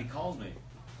 And he calls me.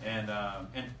 And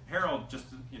Harold, just,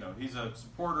 he's a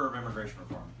supporter of immigration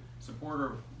reform, supporter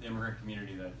of the immigrant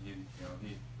community that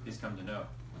he's come to know.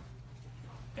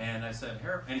 And I said,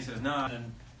 Harold, and he says, no,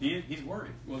 and he's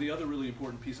worried. Well, the other really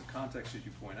important piece of context that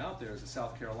you point out there is that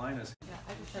South Carolina's. Yeah,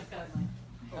 I just got mine.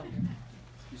 Oh,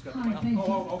 he's got the Hi, mic. thank you.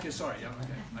 Oh, okay, sorry. Yeah,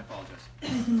 okay. I apologize.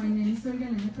 Thank you. My name is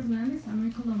Organella Fernandez. I'm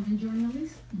a Colombian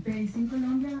journalist based in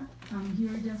Colombia. I'm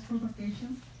here just for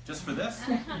vacation. Just for this?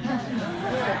 Yeah.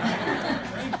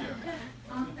 Thank you.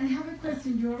 I have a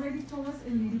question. You already told us a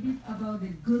little bit about the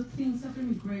good things of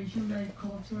immigration, like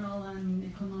cultural and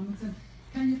economics. And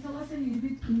can you tell us a little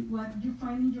bit what you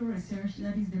find in your research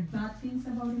that is the bad things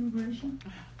about immigration?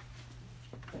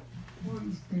 Or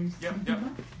is there something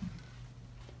bad?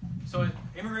 So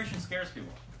immigration scares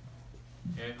people.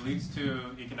 It leads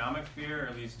to economic fear,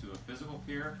 it leads to a physical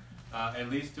fear, it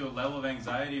leads to a level of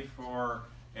anxiety for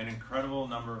an incredible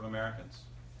number of Americans.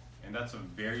 And that's a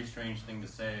very strange thing to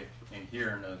say and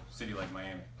hear in a city like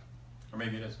Miami. Or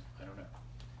maybe it isn't, I don't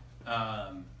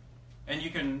know. And you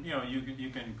can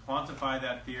quantify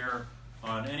that fear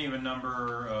on any of a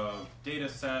number of data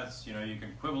sets. You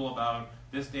can quibble about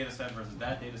this data set versus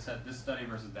that data set, this study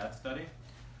versus that study.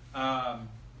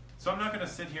 So I'm not going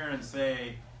to sit here and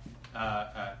say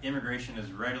immigration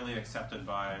is readily accepted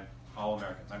by all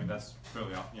Americans. I mean, that's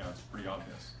clearly, it's pretty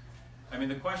obvious. I mean,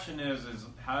 the question is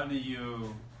how do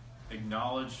you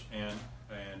acknowledge and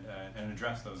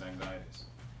address those anxieties?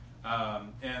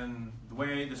 And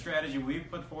the strategy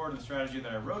we've put forward, the strategy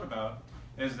that I wrote about,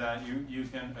 is that you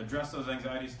can address those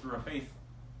anxieties through a faith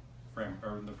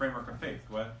or the framework of faith.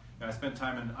 I spent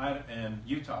time in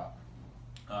Utah.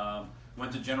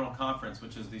 Went to General Conference,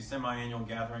 which is the semi-annual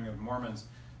gathering of Mormons,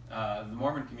 the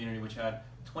Mormon community, which had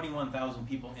 21,000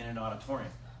 people in an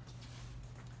auditorium.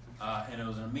 And it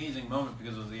was an amazing moment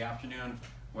because it was the afternoon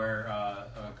where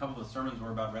a couple of the sermons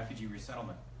were about refugee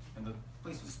resettlement, and the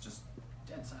place was just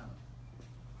dead silent.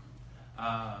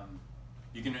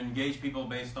 You can engage people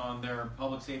based on their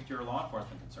public safety or law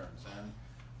enforcement concerns, and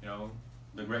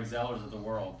the Greg Zellers of the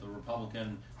world, the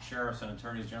Republican sheriffs and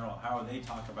attorneys general, how they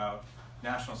talk about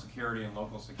national security and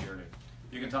local security.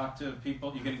 You can talk to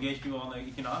people, you can engage people on the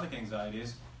economic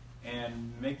anxieties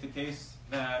and make the case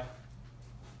that,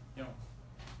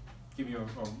 give you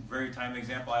a very timely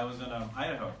example. I was in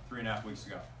Idaho 3.5 weeks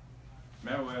ago.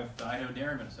 Met with the Idaho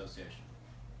Dairymen Association.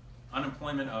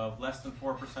 Unemployment of less than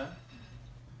 4%.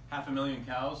 500,000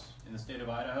 cows in the state of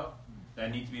Idaho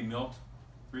that need to be milked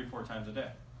 3 or 4 times a day.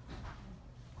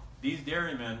 These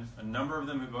dairymen, a number of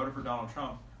them who voted for Donald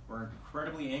Trump, were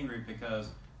incredibly angry because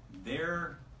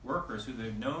their workers, who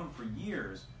they've known for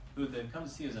years, who they've come to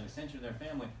see as an extension of their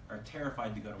family, are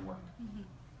terrified to go to work.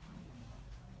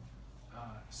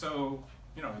 So,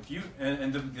 if you,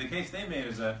 and the case they made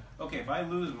is that, okay, if I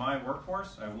lose my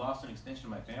workforce, I've lost an extension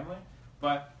of my family,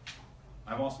 but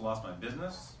I've also lost my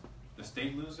business, the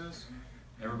state loses,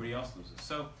 everybody else loses.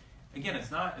 So, again,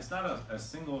 it's not a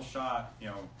single shot,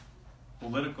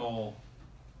 political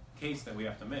case that we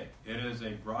have to make. It is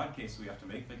a broad case we have to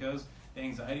make because the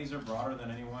anxieties are broader than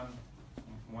any one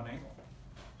angle.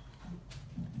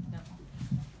 No.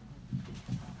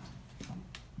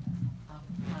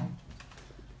 Hi,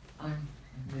 I'm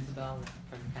Isabel,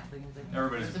 friend of Kathleen's.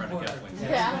 Everybody's a friend of Kathleen's.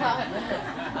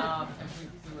 Yeah.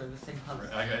 We were the same color.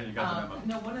 You got the memo.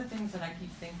 No, one of the things that I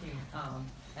keep thinking,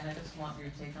 and I just want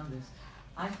your take on this,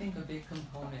 I think a big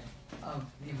component of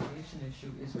the immigration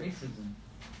issue is racism.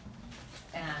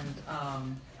 And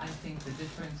I think the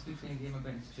difference between the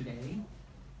immigrants today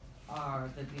are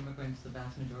that the immigrants, the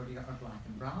vast majority, are black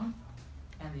and brown,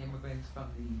 and the immigrants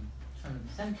from the turn of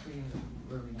the century, in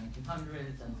the early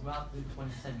 1900s, and throughout the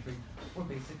 20th century, were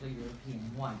basically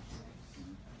European white.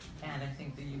 And I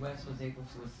think the U.S. was able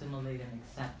to assimilate and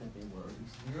accept that they were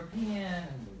Eastern European,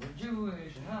 and they were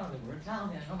Jewish, and they were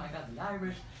Italian, oh my God, the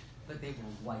Irish, but they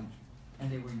were white,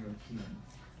 and they were European.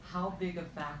 How big a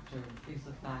factor is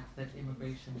the fact that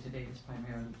immigration today is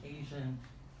primarily Asian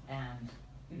and,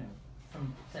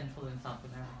 from Central and South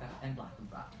America, and black and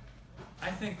brown? I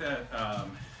think that,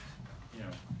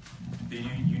 the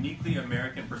uniquely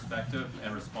American perspective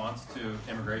and response to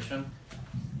immigration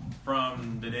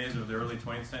from the days of the early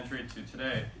 20th century to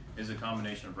today is a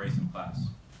combination of race and class.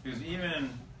 Because even,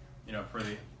 for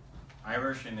the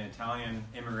Irish and the Italian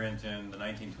immigrant in the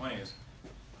 1920s,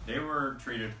 they were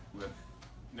treated with,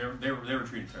 they were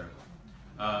treated fairly.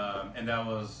 And that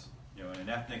was, an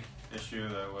ethnic issue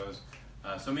that was,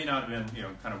 so it may not have been,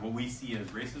 kind of what we see as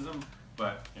racism,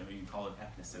 but, you can call it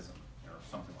ethnicism or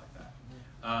something like that.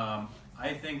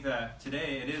 I think that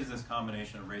today it is this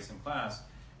combination of race and class,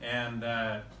 and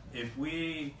that if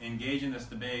we engage in this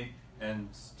debate and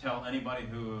tell anybody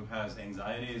who has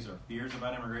anxieties or fears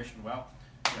about immigration, well,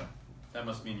 that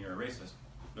must mean you're a racist.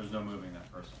 There's no moving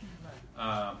that person.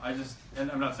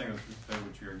 And I'm not saying that's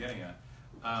what you're getting at.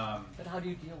 But how do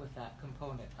you deal with that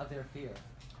component of their fear?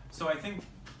 So I think,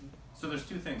 there's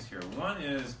 2 things here. One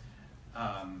is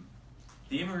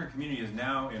the immigrant community is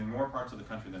now in more parts of the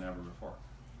country than ever before,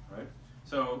 right?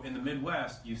 So in the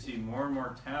Midwest, you see more and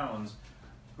more towns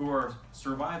who are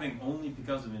surviving only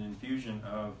because of an infusion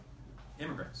of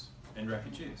immigrants and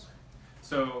refugees.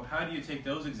 So how do you take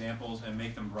those examples and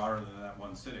make them broader than that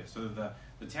one city? So that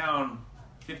the town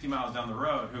 50 miles down the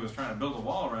road who is trying to build a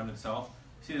wall around itself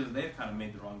sees that they've kind of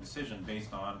made the wrong decision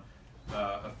based on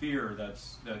a fear that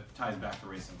ties back to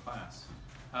race and class.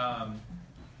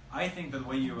 I think that the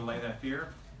way you relay that fear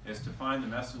is to find the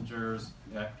messengers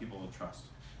that people will trust.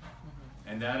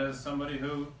 And that is somebody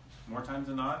who, more times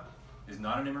than not, is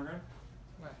not an immigrant,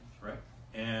 right?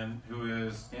 And who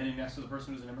is standing next to the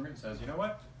person who's an immigrant and says, you know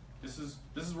what, this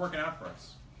is working out for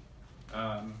us.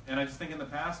 And I just think in the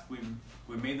past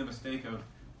we've made the mistake of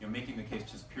making the case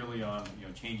just purely on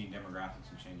changing demographics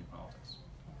and changing politics.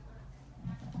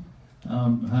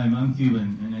 Hi, I'm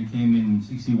Cuban, and I came in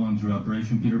 '61 through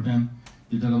Operation Peter Pan.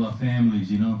 You talk about families.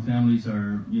 Families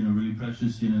are really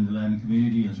precious in the Latin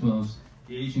community as well as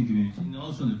the Asian community, and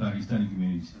also the Pakistani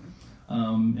communities.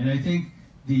 And I think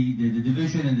the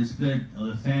division and the split of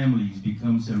the families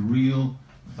becomes a real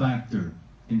factor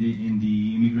in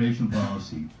the immigration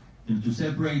policy. To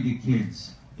separate the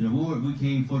kids. We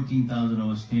came, 14,000 of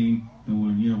us came, and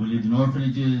we lived in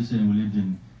orphanages and we lived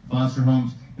in foster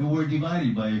homes, and we're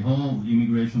divided by a whole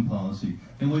immigration policy.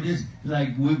 And we're just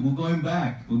we're going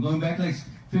back. We're going back like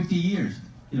 50 years.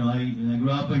 I grew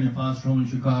up in a foster home in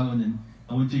Chicago, and then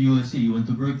I went to USC, went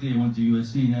to Berkeley, I went to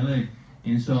USC in LA.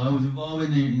 And so I was involved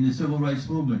in the civil rights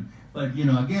movement. But, you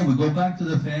know, again, we go back to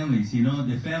the families, you know,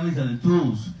 the families are the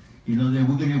tools. You know, that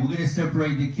we're gonna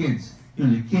separate the kids. You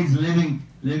know, the kids living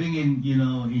in, you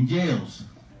know, in jails,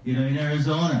 you know, in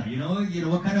Arizona. You know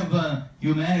what kind of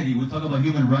humanity? We talk about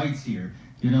human rights here.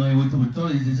 You know, and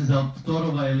this is a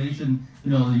total violation,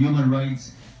 you know, of the human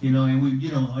rights. You know,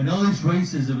 and all this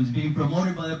racism is being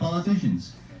promoted by the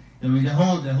politicians. I mean, the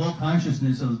whole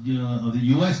consciousness of the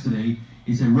U.S. today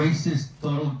is a racist,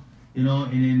 total, you know,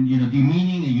 and you know,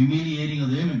 demeaning and humiliating of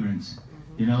the immigrants.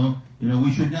 You know,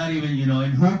 we should not even, you know,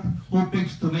 and who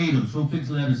picks tomatoes? Who picks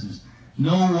lettuces?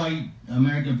 No white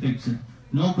American picks it.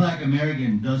 No black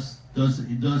American does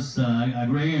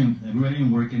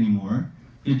agrarian work anymore.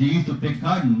 If they used to pick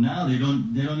cotton, now they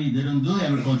don't do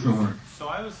agricultural work. So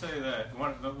I would say that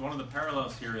one of the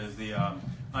parallels here is the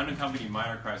unaccompanied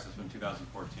minor crisis from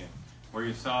 2014, where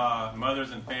you saw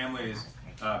mothers and families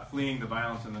fleeing the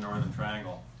violence in the Northern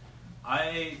Triangle.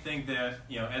 I think that,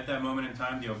 you know, at that moment in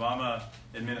time, the Obama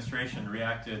administration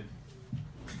reacted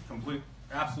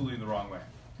absolutely the wrong way.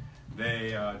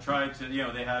 They tried to, you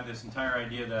know, they had this entire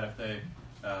idea that if they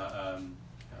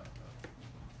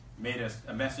made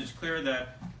a message clear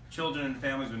that children and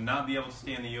families would not be able to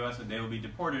stay in the U.S., that they would be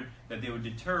deported, that they would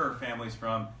deter families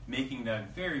from making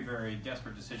that very, very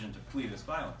desperate decision to flee this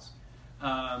violence.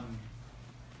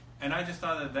 And I just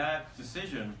thought that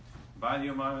decision by the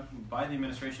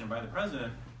administration and by the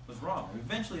president was wrong.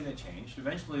 Eventually they changed.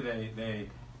 Eventually they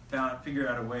figured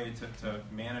out a way to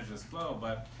manage this flow.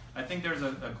 But I think there's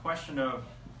a question of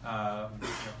how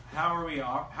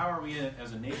are we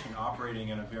as a nation operating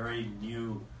in a very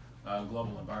new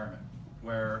global environment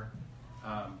where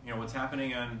you know, what's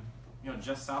happening in, you know,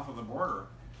 just south of the border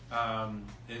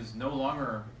is no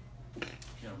longer,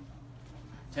 you know,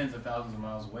 tens of thousands of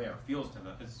miles away or feels to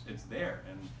them. It's there,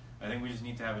 and I think we just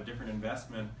need to have a different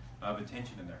investment of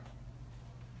attention in there.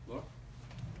 Laura?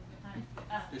 Hi.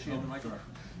 Is she on the microphone?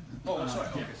 Oh, sorry.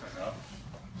 Yeah. Okay, sorry.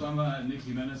 So I'm Nick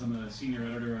Jimenez. I'm a senior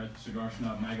editor at Cigar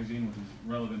Schnob magazine, which is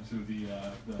relevant to the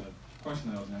question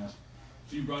that I was asked.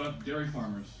 So you brought up dairy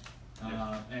farmers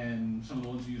and some of the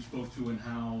ones you spoke to and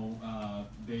how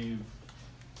they've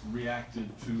reacted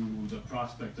to the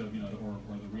prospect of, you know, or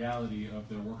the reality of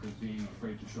their workers being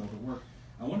afraid to show up at work.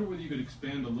 I wonder whether you could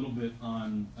expand a little bit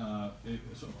on,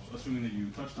 assuming that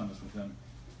you touched on this with them,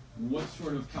 what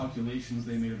sort of calculations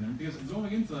they made of them. Because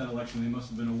going into that election, they must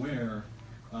have been aware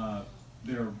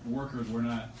their workers were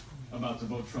not about to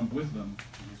vote Trump with them.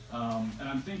 And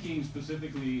I'm thinking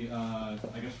specifically, I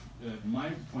guess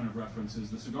my point of reference is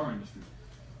the cigar industry.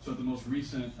 So at the most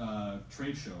recent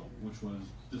trade show, which was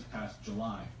this past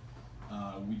July,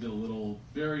 we did a little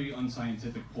very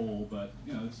unscientific poll, but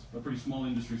you know, it's a pretty small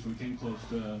industry, so we came close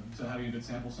to having a good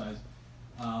sample size.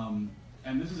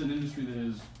 And this is an industry that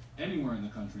is anywhere in the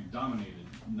country dominated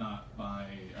not by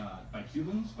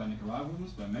Cubans, by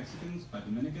Nicaraguans, by Mexicans, by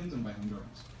Dominicans, and by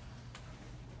Hondurans.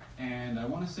 And I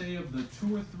want to say of the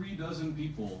 2 or 3 dozen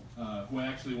people who I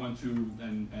actually went to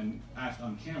and asked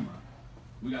on camera,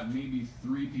 we got maybe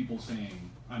 3 people saying,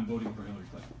 I'm voting for Hillary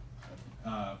Clinton.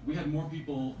 We had more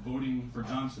people voting for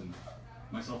Johnson,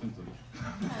 myself included,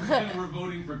 than were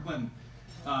voting for Clinton.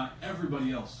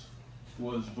 Everybody else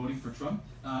was voting for Trump.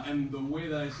 And the way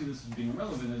that I see this as being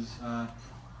relevant is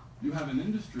you have an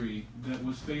industry that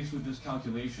was faced with this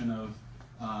calculation of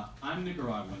I'm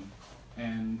Nicaraguan,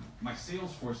 and my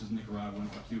sales force is Nicaraguan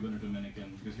or Cuban or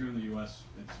Dominican, because here in the U.S.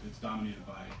 it's dominated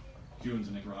by Cubans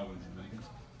and Nicaraguans and Dominicans.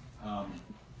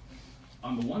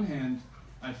 On the one hand,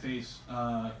 I face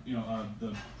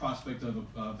the prospect of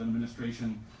an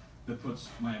administration that puts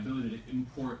my ability to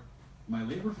import my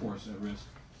labor force at risk.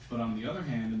 But on the other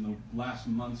hand, in the last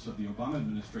months of the Obama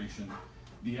administration,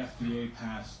 the FDA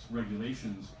passed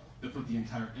regulations that put the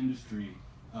entire industry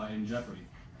in jeopardy.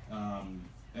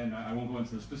 And I won't go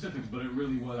into the specifics, but it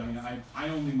really was, I mean, I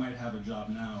only might have a job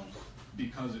now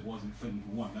because it wasn't Clinton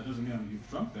who won. That doesn't mean I'm a huge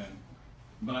Trump fan,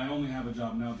 but I only have a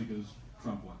job now because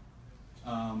Trump won.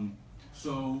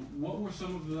 So what were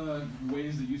some of the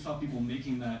ways that you saw people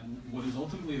making that, what is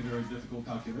ultimately a very difficult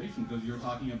calculation, because you're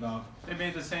talking about... They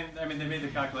made the same, I mean, they made the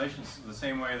calculations the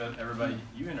same way that everybody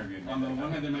you interviewed made. On the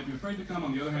one hand, they might be afraid to come.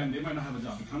 On the other hand, they might not have a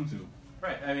job to come to.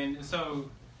 Right, I mean,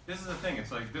 so this is the thing.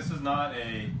 It's like, this is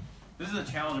a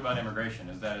challenge about immigration,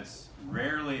 is that it's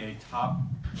rarely a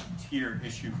top-tier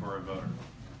issue for a voter.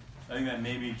 I think that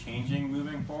may be changing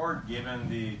moving forward, given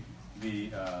the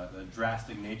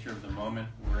drastic nature of the moment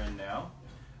we're in now.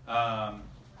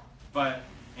 But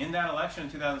in that election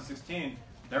in 2016,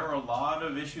 there were a lot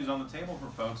of issues on the table for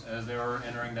folks as they were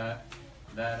entering that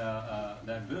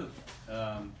booth.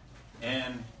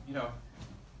 And, you know,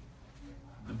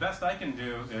 the best I can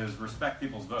do is respect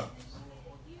people's vote.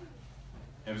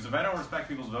 If I don't respect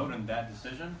people's vote in that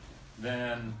decision,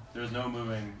 then there's no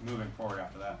moving forward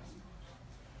after that.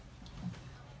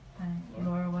 Hi,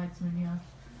 Laura Whites-Munoz.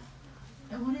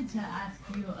 I wanted to ask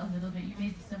you a little bit, you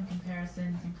made some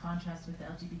comparisons in contrast with the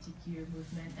LGBTQ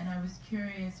movement, and I was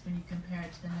curious when you compare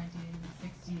it to the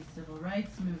 1960s civil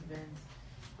rights movement,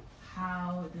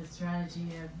 how the strategy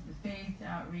of the faith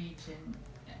outreach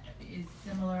is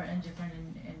similar and different,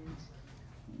 and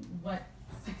what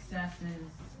successes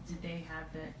did they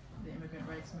have that the immigrant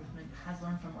rights movement has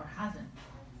learned from or hasn't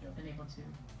been able to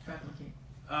replicate?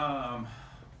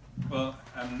 Well,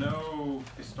 I'm no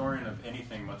historian of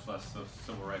anything, much less the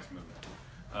civil rights movement.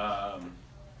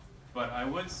 But I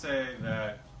would say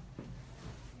that,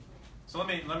 so let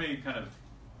me kind of,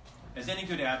 as any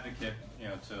good advocate, you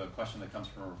know, to a question that comes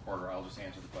from a reporter, I'll just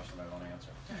answer the question I want to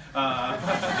answer.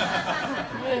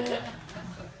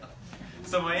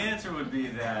 So my answer would be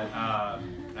that,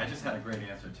 I just had a great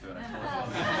answer to it.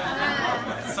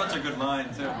 It's such a good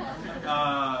line, too.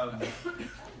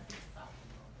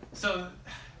 So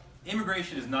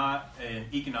immigration is not an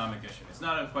economic issue. It's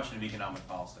not a question of economic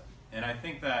policy. And I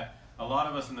think that a lot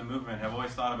of us in the movement have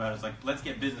always thought about it as like, let's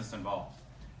get business involved.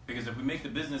 Because if we make the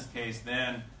business case,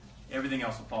 then everything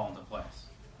else will fall into place.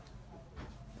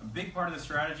 A big part of the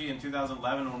strategy in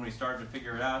 2011 when we started to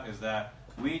figure it out is that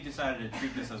we decided to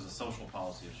treat this as a social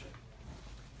policy issue.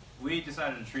 We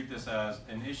decided to treat this as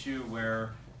an issue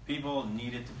where people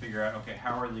needed to figure out, okay,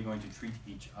 how are they going to treat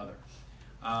each other?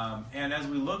 And as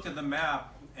we looked at the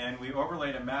map, and we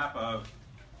overlaid a map of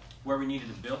where we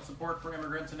needed to build support for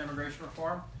immigrants and immigration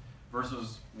reform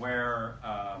versus where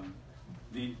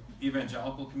the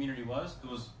evangelical community was, it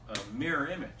was a mirror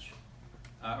image,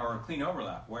 or a clean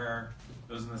overlap, where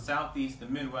it was in the Southeast, the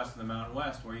Midwest, and the Mountain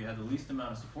West, where you had the least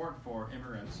amount of support for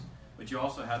immigrants, but you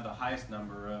also had the highest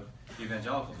number of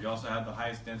evangelicals. You also had the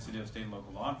highest density of state and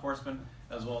local law enforcement,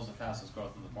 as well as the fastest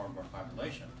growth in the foreign-born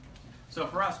population. So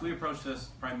for us, we approach this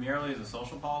primarily as a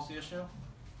social policy issue,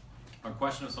 a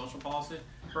question of social policy.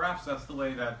 Perhaps that's the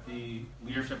way that the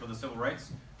leadership of the civil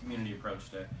rights community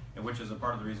approached it, and which is a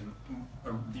part of the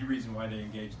reason why they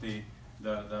engaged the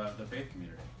faith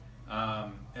community.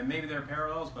 And maybe there are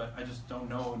parallels, but I just don't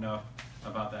know enough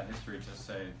about that history to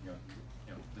say, you know,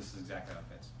 this is exactly how it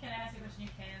fits. Can I ask you a question you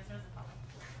can answer as a follow-up?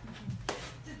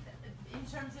 Just in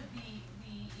terms of the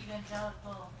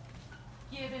evangelical,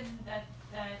 given that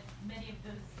many of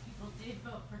those people did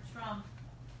vote for Trump,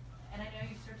 and I know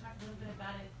you sort of talked a little bit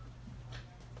about it,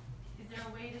 is there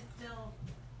a way to still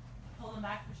pull them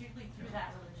back, particularly through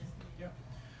that religious community? Yeah.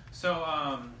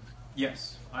 So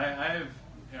yes, I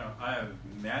have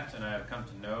met and I have come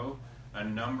to know a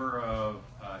number of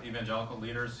evangelical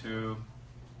leaders who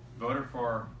voted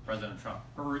for President Trump,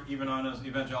 or even on his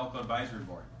evangelical advisory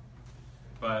board,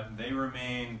 but they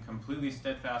remain completely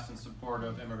steadfast in support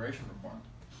of immigration reform.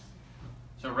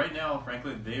 So right now,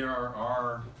 frankly, they are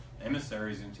our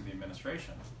emissaries into the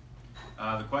administration.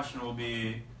 The question will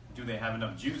be, do they have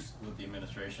enough juice with the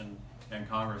administration and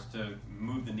Congress to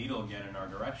move the needle again in our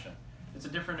direction? It's a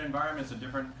different environment, it's a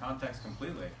different context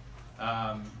completely.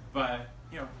 But,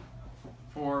 you know,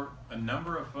 for a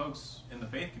number of folks in the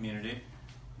faith community,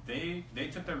 they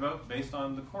took their vote based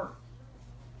on the court.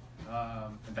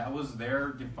 And that was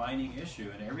their defining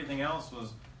issue, and everything else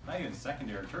was not even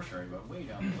secondary or tertiary, but way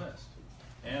down the list.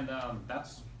 And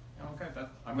that's, okay,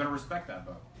 I'm going to respect that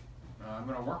vote. I'm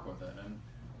going to work with it, and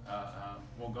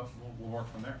we'll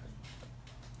work from there.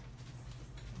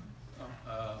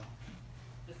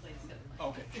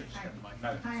 Okay, sure.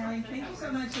 Hi, Ali. Thank you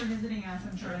so much for visiting us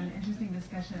and for an interesting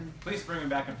discussion. Please bring me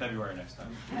back in February next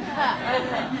time.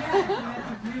 Yeah,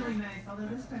 that's really nice, although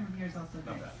this time of year is also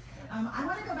good. I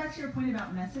want to go back to your point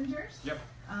about messengers. Yep.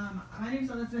 My name is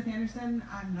Elizabeth Anderson.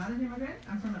 I'm not an immigrant.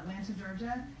 I'm from Atlanta,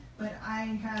 Georgia. But I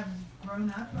have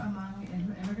grown up among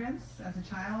immigrants as a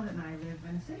child, and I live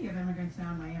in a city of immigrants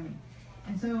now in Miami.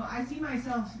 And so I see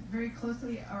myself very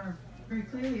closely, or very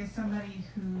clearly, as somebody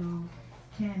who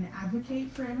can advocate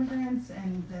for immigrants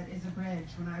and that is a bridge.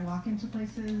 When I walk into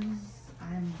places,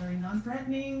 I'm very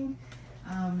non-threatening.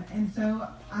 And so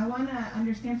I want to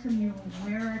understand from you,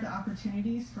 where are the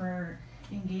opportunities for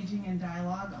engaging in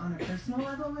dialogue on a personal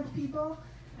level with people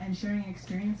and sharing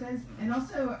experiences? And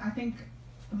also, I think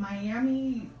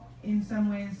Miami, in some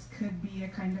ways, could be a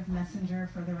kind of messenger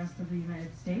for the rest of the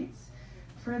United States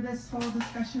for this whole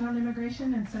discussion on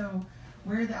immigration. And so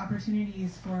where are the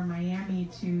opportunities for Miami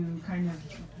to kind of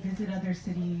visit other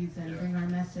cities and bring our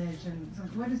message? And so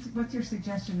what's your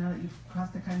suggestion now that you've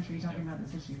crossed the country talking about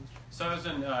this issue? So I was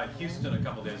in Houston a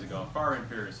couple days ago, far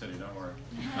inferior city, don't worry.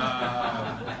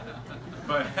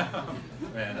 But,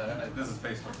 man, this is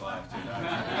Facebook Live too.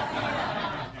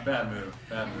 Bad move.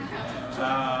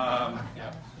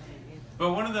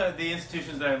 But one of the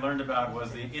institutions that I learned about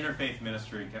was the Interfaith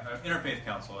Ministry, Interfaith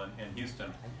Council in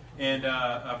Houston. And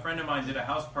a friend of mine did a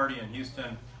house party in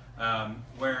Houston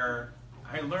where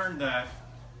I learned that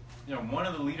one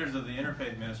of the leaders of the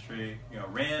Interfaith Ministry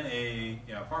ran a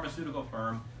pharmaceutical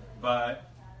firm,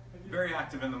 but very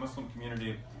active in the Muslim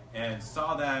community, and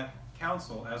saw that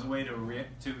council as a way to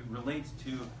relate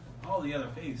to all the other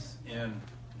faiths in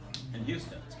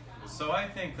Houston. So I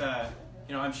think that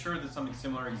I'm sure that something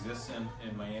similar exists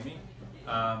in Miami,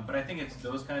 but I think it's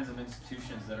those kinds of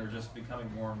institutions that are just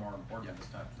becoming more and more important this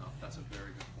time. No, that's a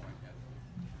very good point.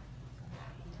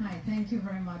 Hi, thank you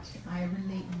very much. I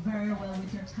relate very well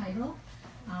with your title.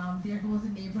 There Goes the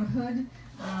Neighborhood.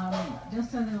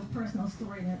 Just a little personal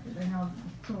story, and I'll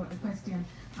throw out the question.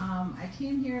 I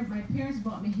came here, my parents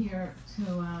brought me here to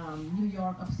New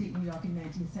York, upstate New York in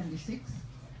 1976.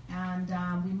 And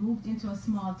we moved into a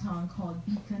small town called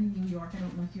Beacon, New York. I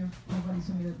don't know if everybody's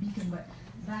familiar with Beacon, but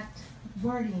that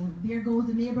wording, "There Goes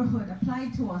the Neighborhood,"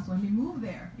 applied to us when we moved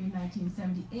there in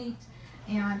 1978.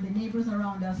 And the neighbors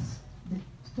around us, the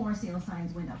for sale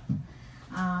signs went up.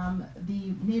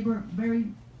 The neighbor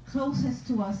very closest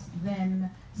to us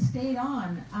then stayed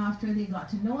on after they got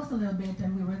to know us a little bit,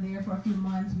 and we were there for a few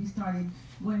months. We started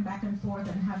going back and forth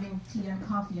and having tea and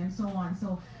coffee and so on.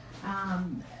 So,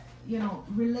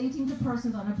 relating to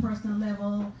persons on a personal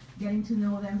level, getting to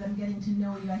know them getting to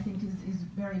know you, I think is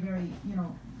very, very,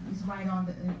 is right on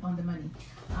the money.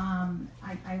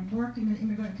 I work in an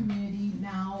immigrant community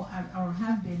now, or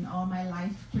have been all my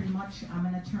life, pretty much. I'm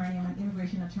an attorney, I'm an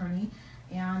immigration attorney,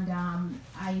 and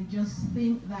I just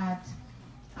think that,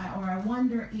 I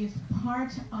wonder if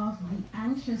part of the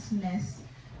anxiousness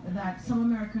that some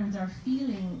Americans are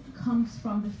feeling comes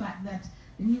from the fact that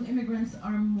the new immigrants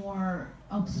are more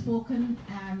outspoken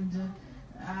and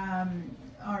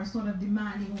are sort of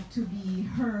demanding to be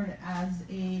heard as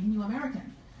a new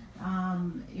American.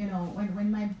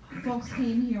 When my folks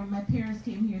came here, when my parents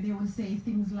came here, they would say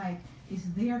things like, "It's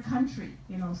their country,"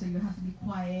 so you have to be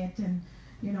quiet and,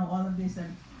 all of this.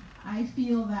 And I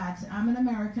feel that I'm an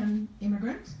American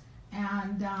immigrant,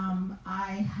 and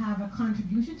I have a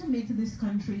contribution to make to this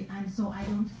country, and so I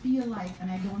don't feel like,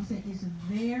 and I don't say it's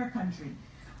their country.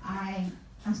 I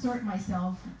assert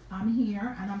myself, I'm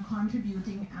here and I'm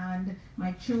contributing, and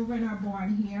my children are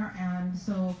born here, and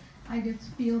so I just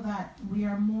feel that we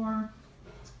are more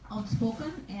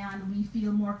outspoken and we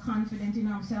feel more confident in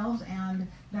ourselves, and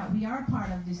that we are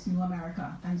part of this new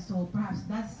America. And so perhaps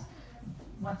that's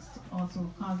what's also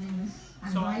causing this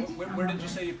anxiety. So where did you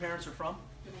say your parents are from?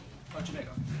 Oh,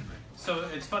 Jamaica. So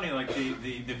it's funny, like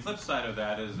the flip side of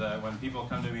that is that when people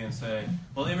come to me and say,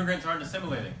 "Well, immigrants aren't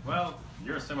assimilating," well,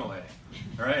 you're assimilating,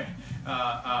 right?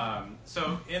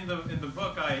 So in the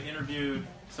book, I interviewed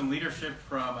some leadership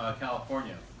from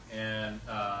California, and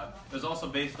it was also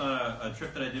based on a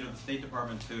trip that I did with the State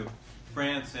Department to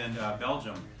France and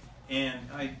Belgium, and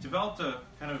I developed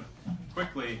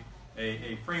quickly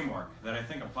a framework that I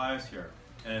think applies here,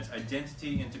 and it's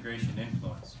identity, integration,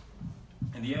 influence.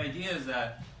 And the idea is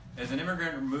that as an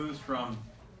immigrant moves from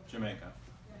Jamaica,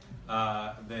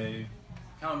 they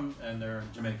come and they're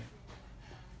Jamaican.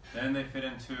 Then they fit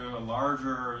into a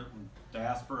larger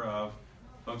diaspora of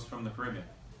folks from the Caribbean.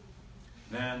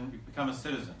 Then you become a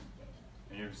citizen,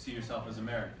 and you see yourself as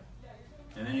American.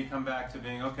 And then you come back to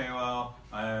being, okay, well,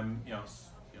 I'm,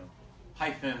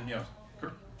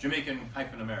 Jamaican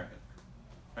hyphen American.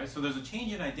 Right? So there's a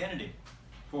change in identity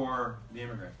for the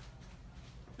immigrant.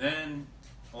 Then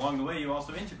along the way, you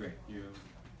also integrate. You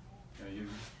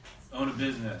own a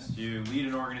business. You lead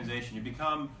an organization. You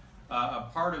become a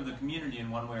part of the community in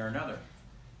one way or another.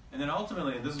 And then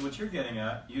ultimately, and this is what you're getting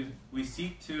at, we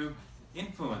seek to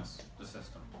influence the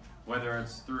system, whether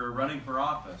it's through running for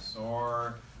office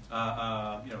or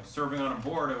serving on a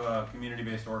board of a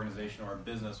community-based organization or a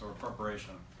business or a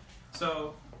corporation.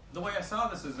 So the way I saw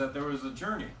this is that there was a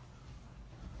journey,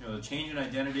 the change in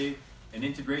identity, an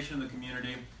integration of the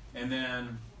community, and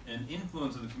then an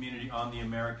influence of the community on the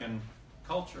American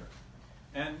culture.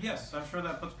 And yes, I'm sure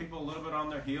that puts people a little bit on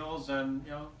their heels, and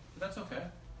that's okay.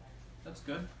 That's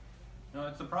good.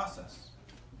 It's the process.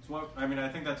 I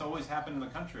think that's always happened in the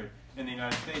country, in the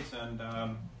United States, and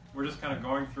we're just kind of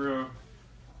going through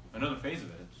another phase of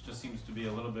it. It just seems to be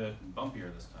a little bit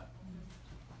bumpier this time.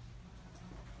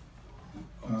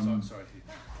 Sorry.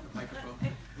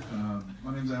 Microphone.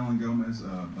 My name's Alan Gomez.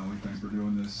 Melly, thanks for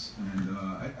doing this. And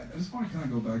I just want to kind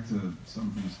of go back to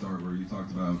something from the start where you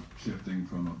talked about shifting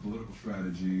from a political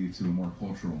strategy to a more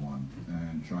cultural one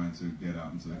and trying to get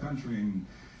out into the country and,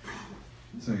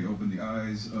 say, open the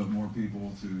eyes of more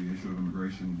people to the issue of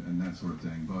immigration and that sort of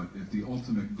thing. But if the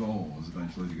ultimate goal is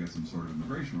eventually to get some sort of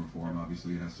immigration reform,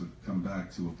 obviously it has to come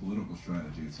back to a political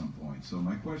strategy at some point. So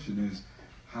my question is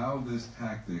how this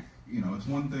tactic, you know, it's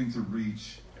one thing to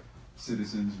reach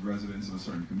citizens, residents of a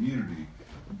certain community,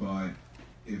 but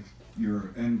if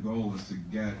your end goal is to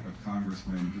get a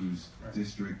congressman whose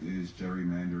district is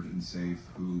gerrymandered and safe,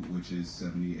 which is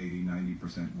 70, 80,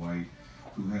 90% white,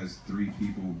 who has 3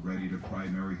 people ready to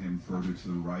primary him further to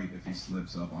the right if he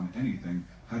slips up on anything,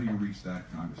 how do you reach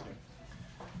that congressman?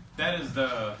 That is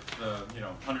the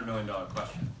 $100 million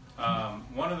question.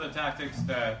 One of the tactics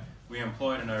that we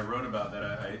employed and I wrote about that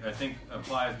I think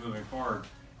applies moving forward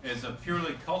is a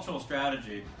purely cultural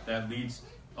strategy that leads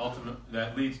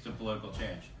to political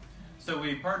change. So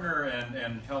we partner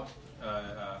and help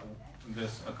a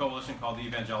coalition called the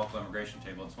Evangelical Immigration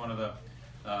Table. It's one of the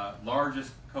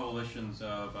largest coalitions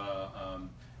of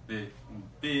the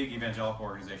big evangelical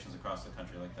organizations across the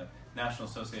country, like the National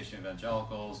Association of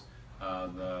Evangelicals,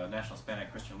 the National Hispanic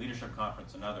Christian Leadership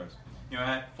Conference, and others. You know,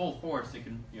 at full force,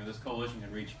 this coalition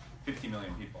can reach 50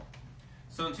 million people.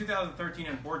 So in 2013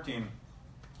 and 14,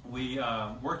 we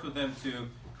worked with them to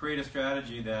create a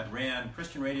strategy that ran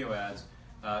Christian radio ads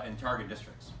in target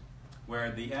districts,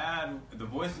 where the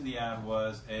voice of the ad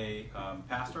was a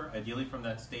pastor, ideally from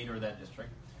that state or that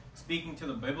district, speaking to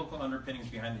the biblical underpinnings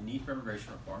behind the need for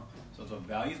immigration reform. So it's a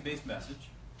values-based message.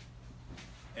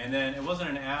 And then it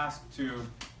wasn't an ask to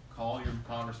call your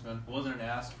congressman. It wasn't an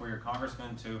ask for your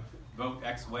congressman to vote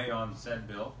X way on said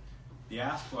bill. The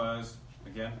ask was,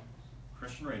 again,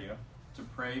 Christian radio, to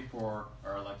pray for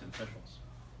our elected officials.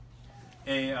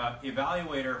 A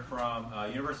evaluator from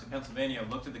University of Pennsylvania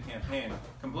looked at the campaign,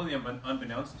 completely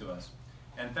unbeknownst to us,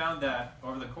 and found that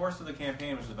over the course of the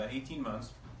campaign, which was about 18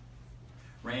 months,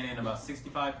 ran in about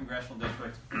 65 congressional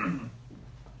districts,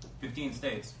 15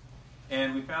 states,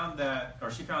 and she found that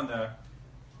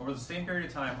over the same period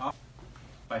of time, off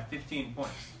by 15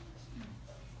 points.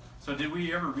 So did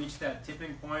we ever reach that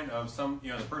tipping point of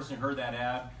the person who heard that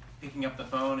ad picking up the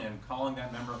phone and calling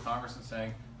that member of Congress and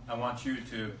saying, I want you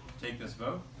to take this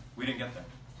vote? We didn't get there.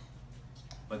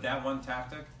 But that one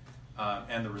tactic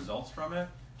and the results from it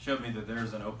showed me that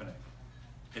there's an opening.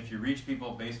 If you reach people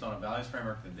based on a values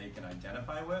framework that they can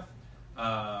identify with,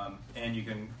 and you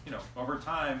can, over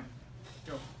time,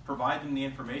 provide them the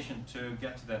information to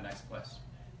get to that next place.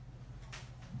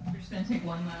 We're just going to take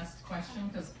one last question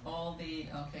because all the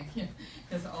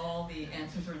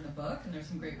answers are in the book and there's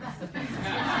some great recipes. I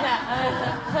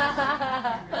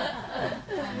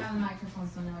have a microphone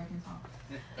so now I can talk.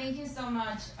 Thank you so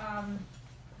much.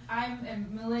 I'm a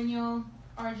millennial,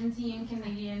 Argentine,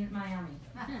 Canadian, Miami.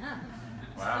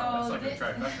 Wow, so that's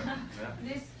like a trifecta. Yeah.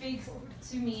 This speaks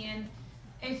to me, and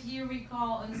if you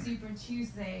recall on Super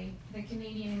Tuesday, the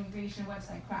Canadian immigration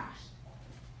website crashed.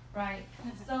 Right.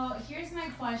 So here's my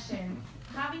question.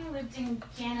 Having lived in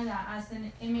Canada as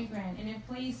an immigrant in a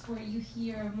place where you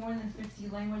hear more than 50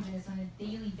 languages on a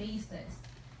daily basis,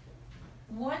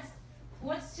 what's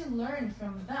to learn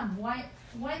from them? Why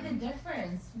the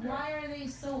difference? Why are they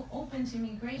so open to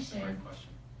immigration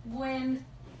when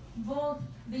both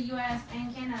the US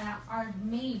and Canada are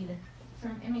made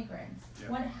from immigrants? Yeah.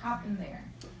 What happened there?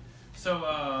 So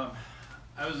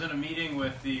I was in a meeting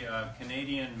with the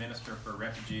Canadian Minister for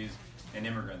Refugees and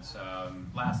Immigrants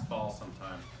last fall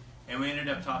sometime, and we ended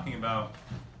up talking about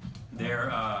their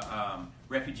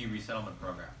refugee resettlement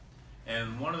program.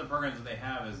 And one of the programs that they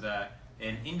have is that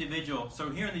an individual, so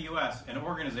here in the U.S., an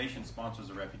organization sponsors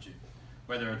a refugee,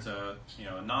 whether it's a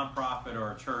nonprofit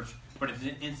or a church, but it's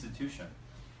an institution.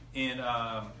 In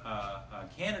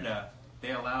Canada,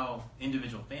 they allow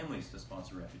individual families to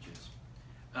sponsor refugees.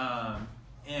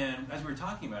 And as we were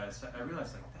talking about it, I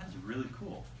realized that is really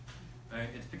cool.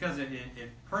 It's because it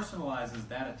personalizes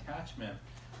that attachment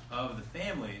of the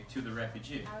family to the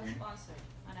refugee. I was sponsored,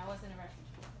 and I wasn't a refugee.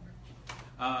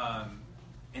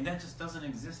 And that just doesn't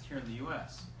exist here in the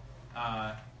U.S.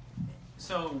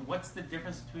 So what's the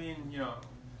difference between,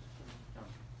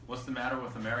 what's the matter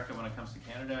with America when it comes to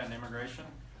Canada and immigration?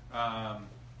 I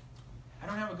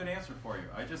don't have a good answer for you.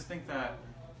 I just think that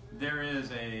there is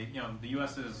the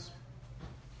U.S. is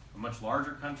a much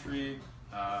larger country,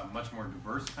 much more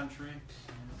diverse country.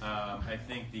 I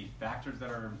think the factors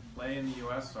that are in play in the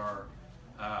U.S. are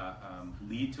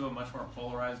lead to a much more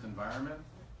polarized environment.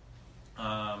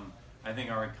 I think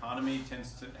our economy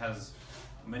has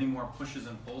many more pushes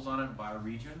and pulls on it by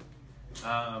region.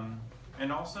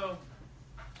 And also,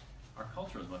 our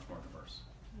culture is much more diverse.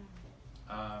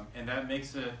 And that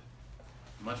makes it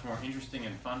much more interesting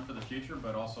and fun for the future,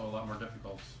 but also a lot more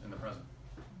difficult in the present.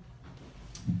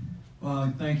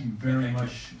 Well, thank you very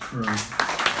much for congratulations.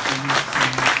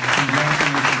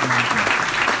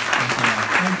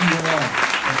 Thank you all.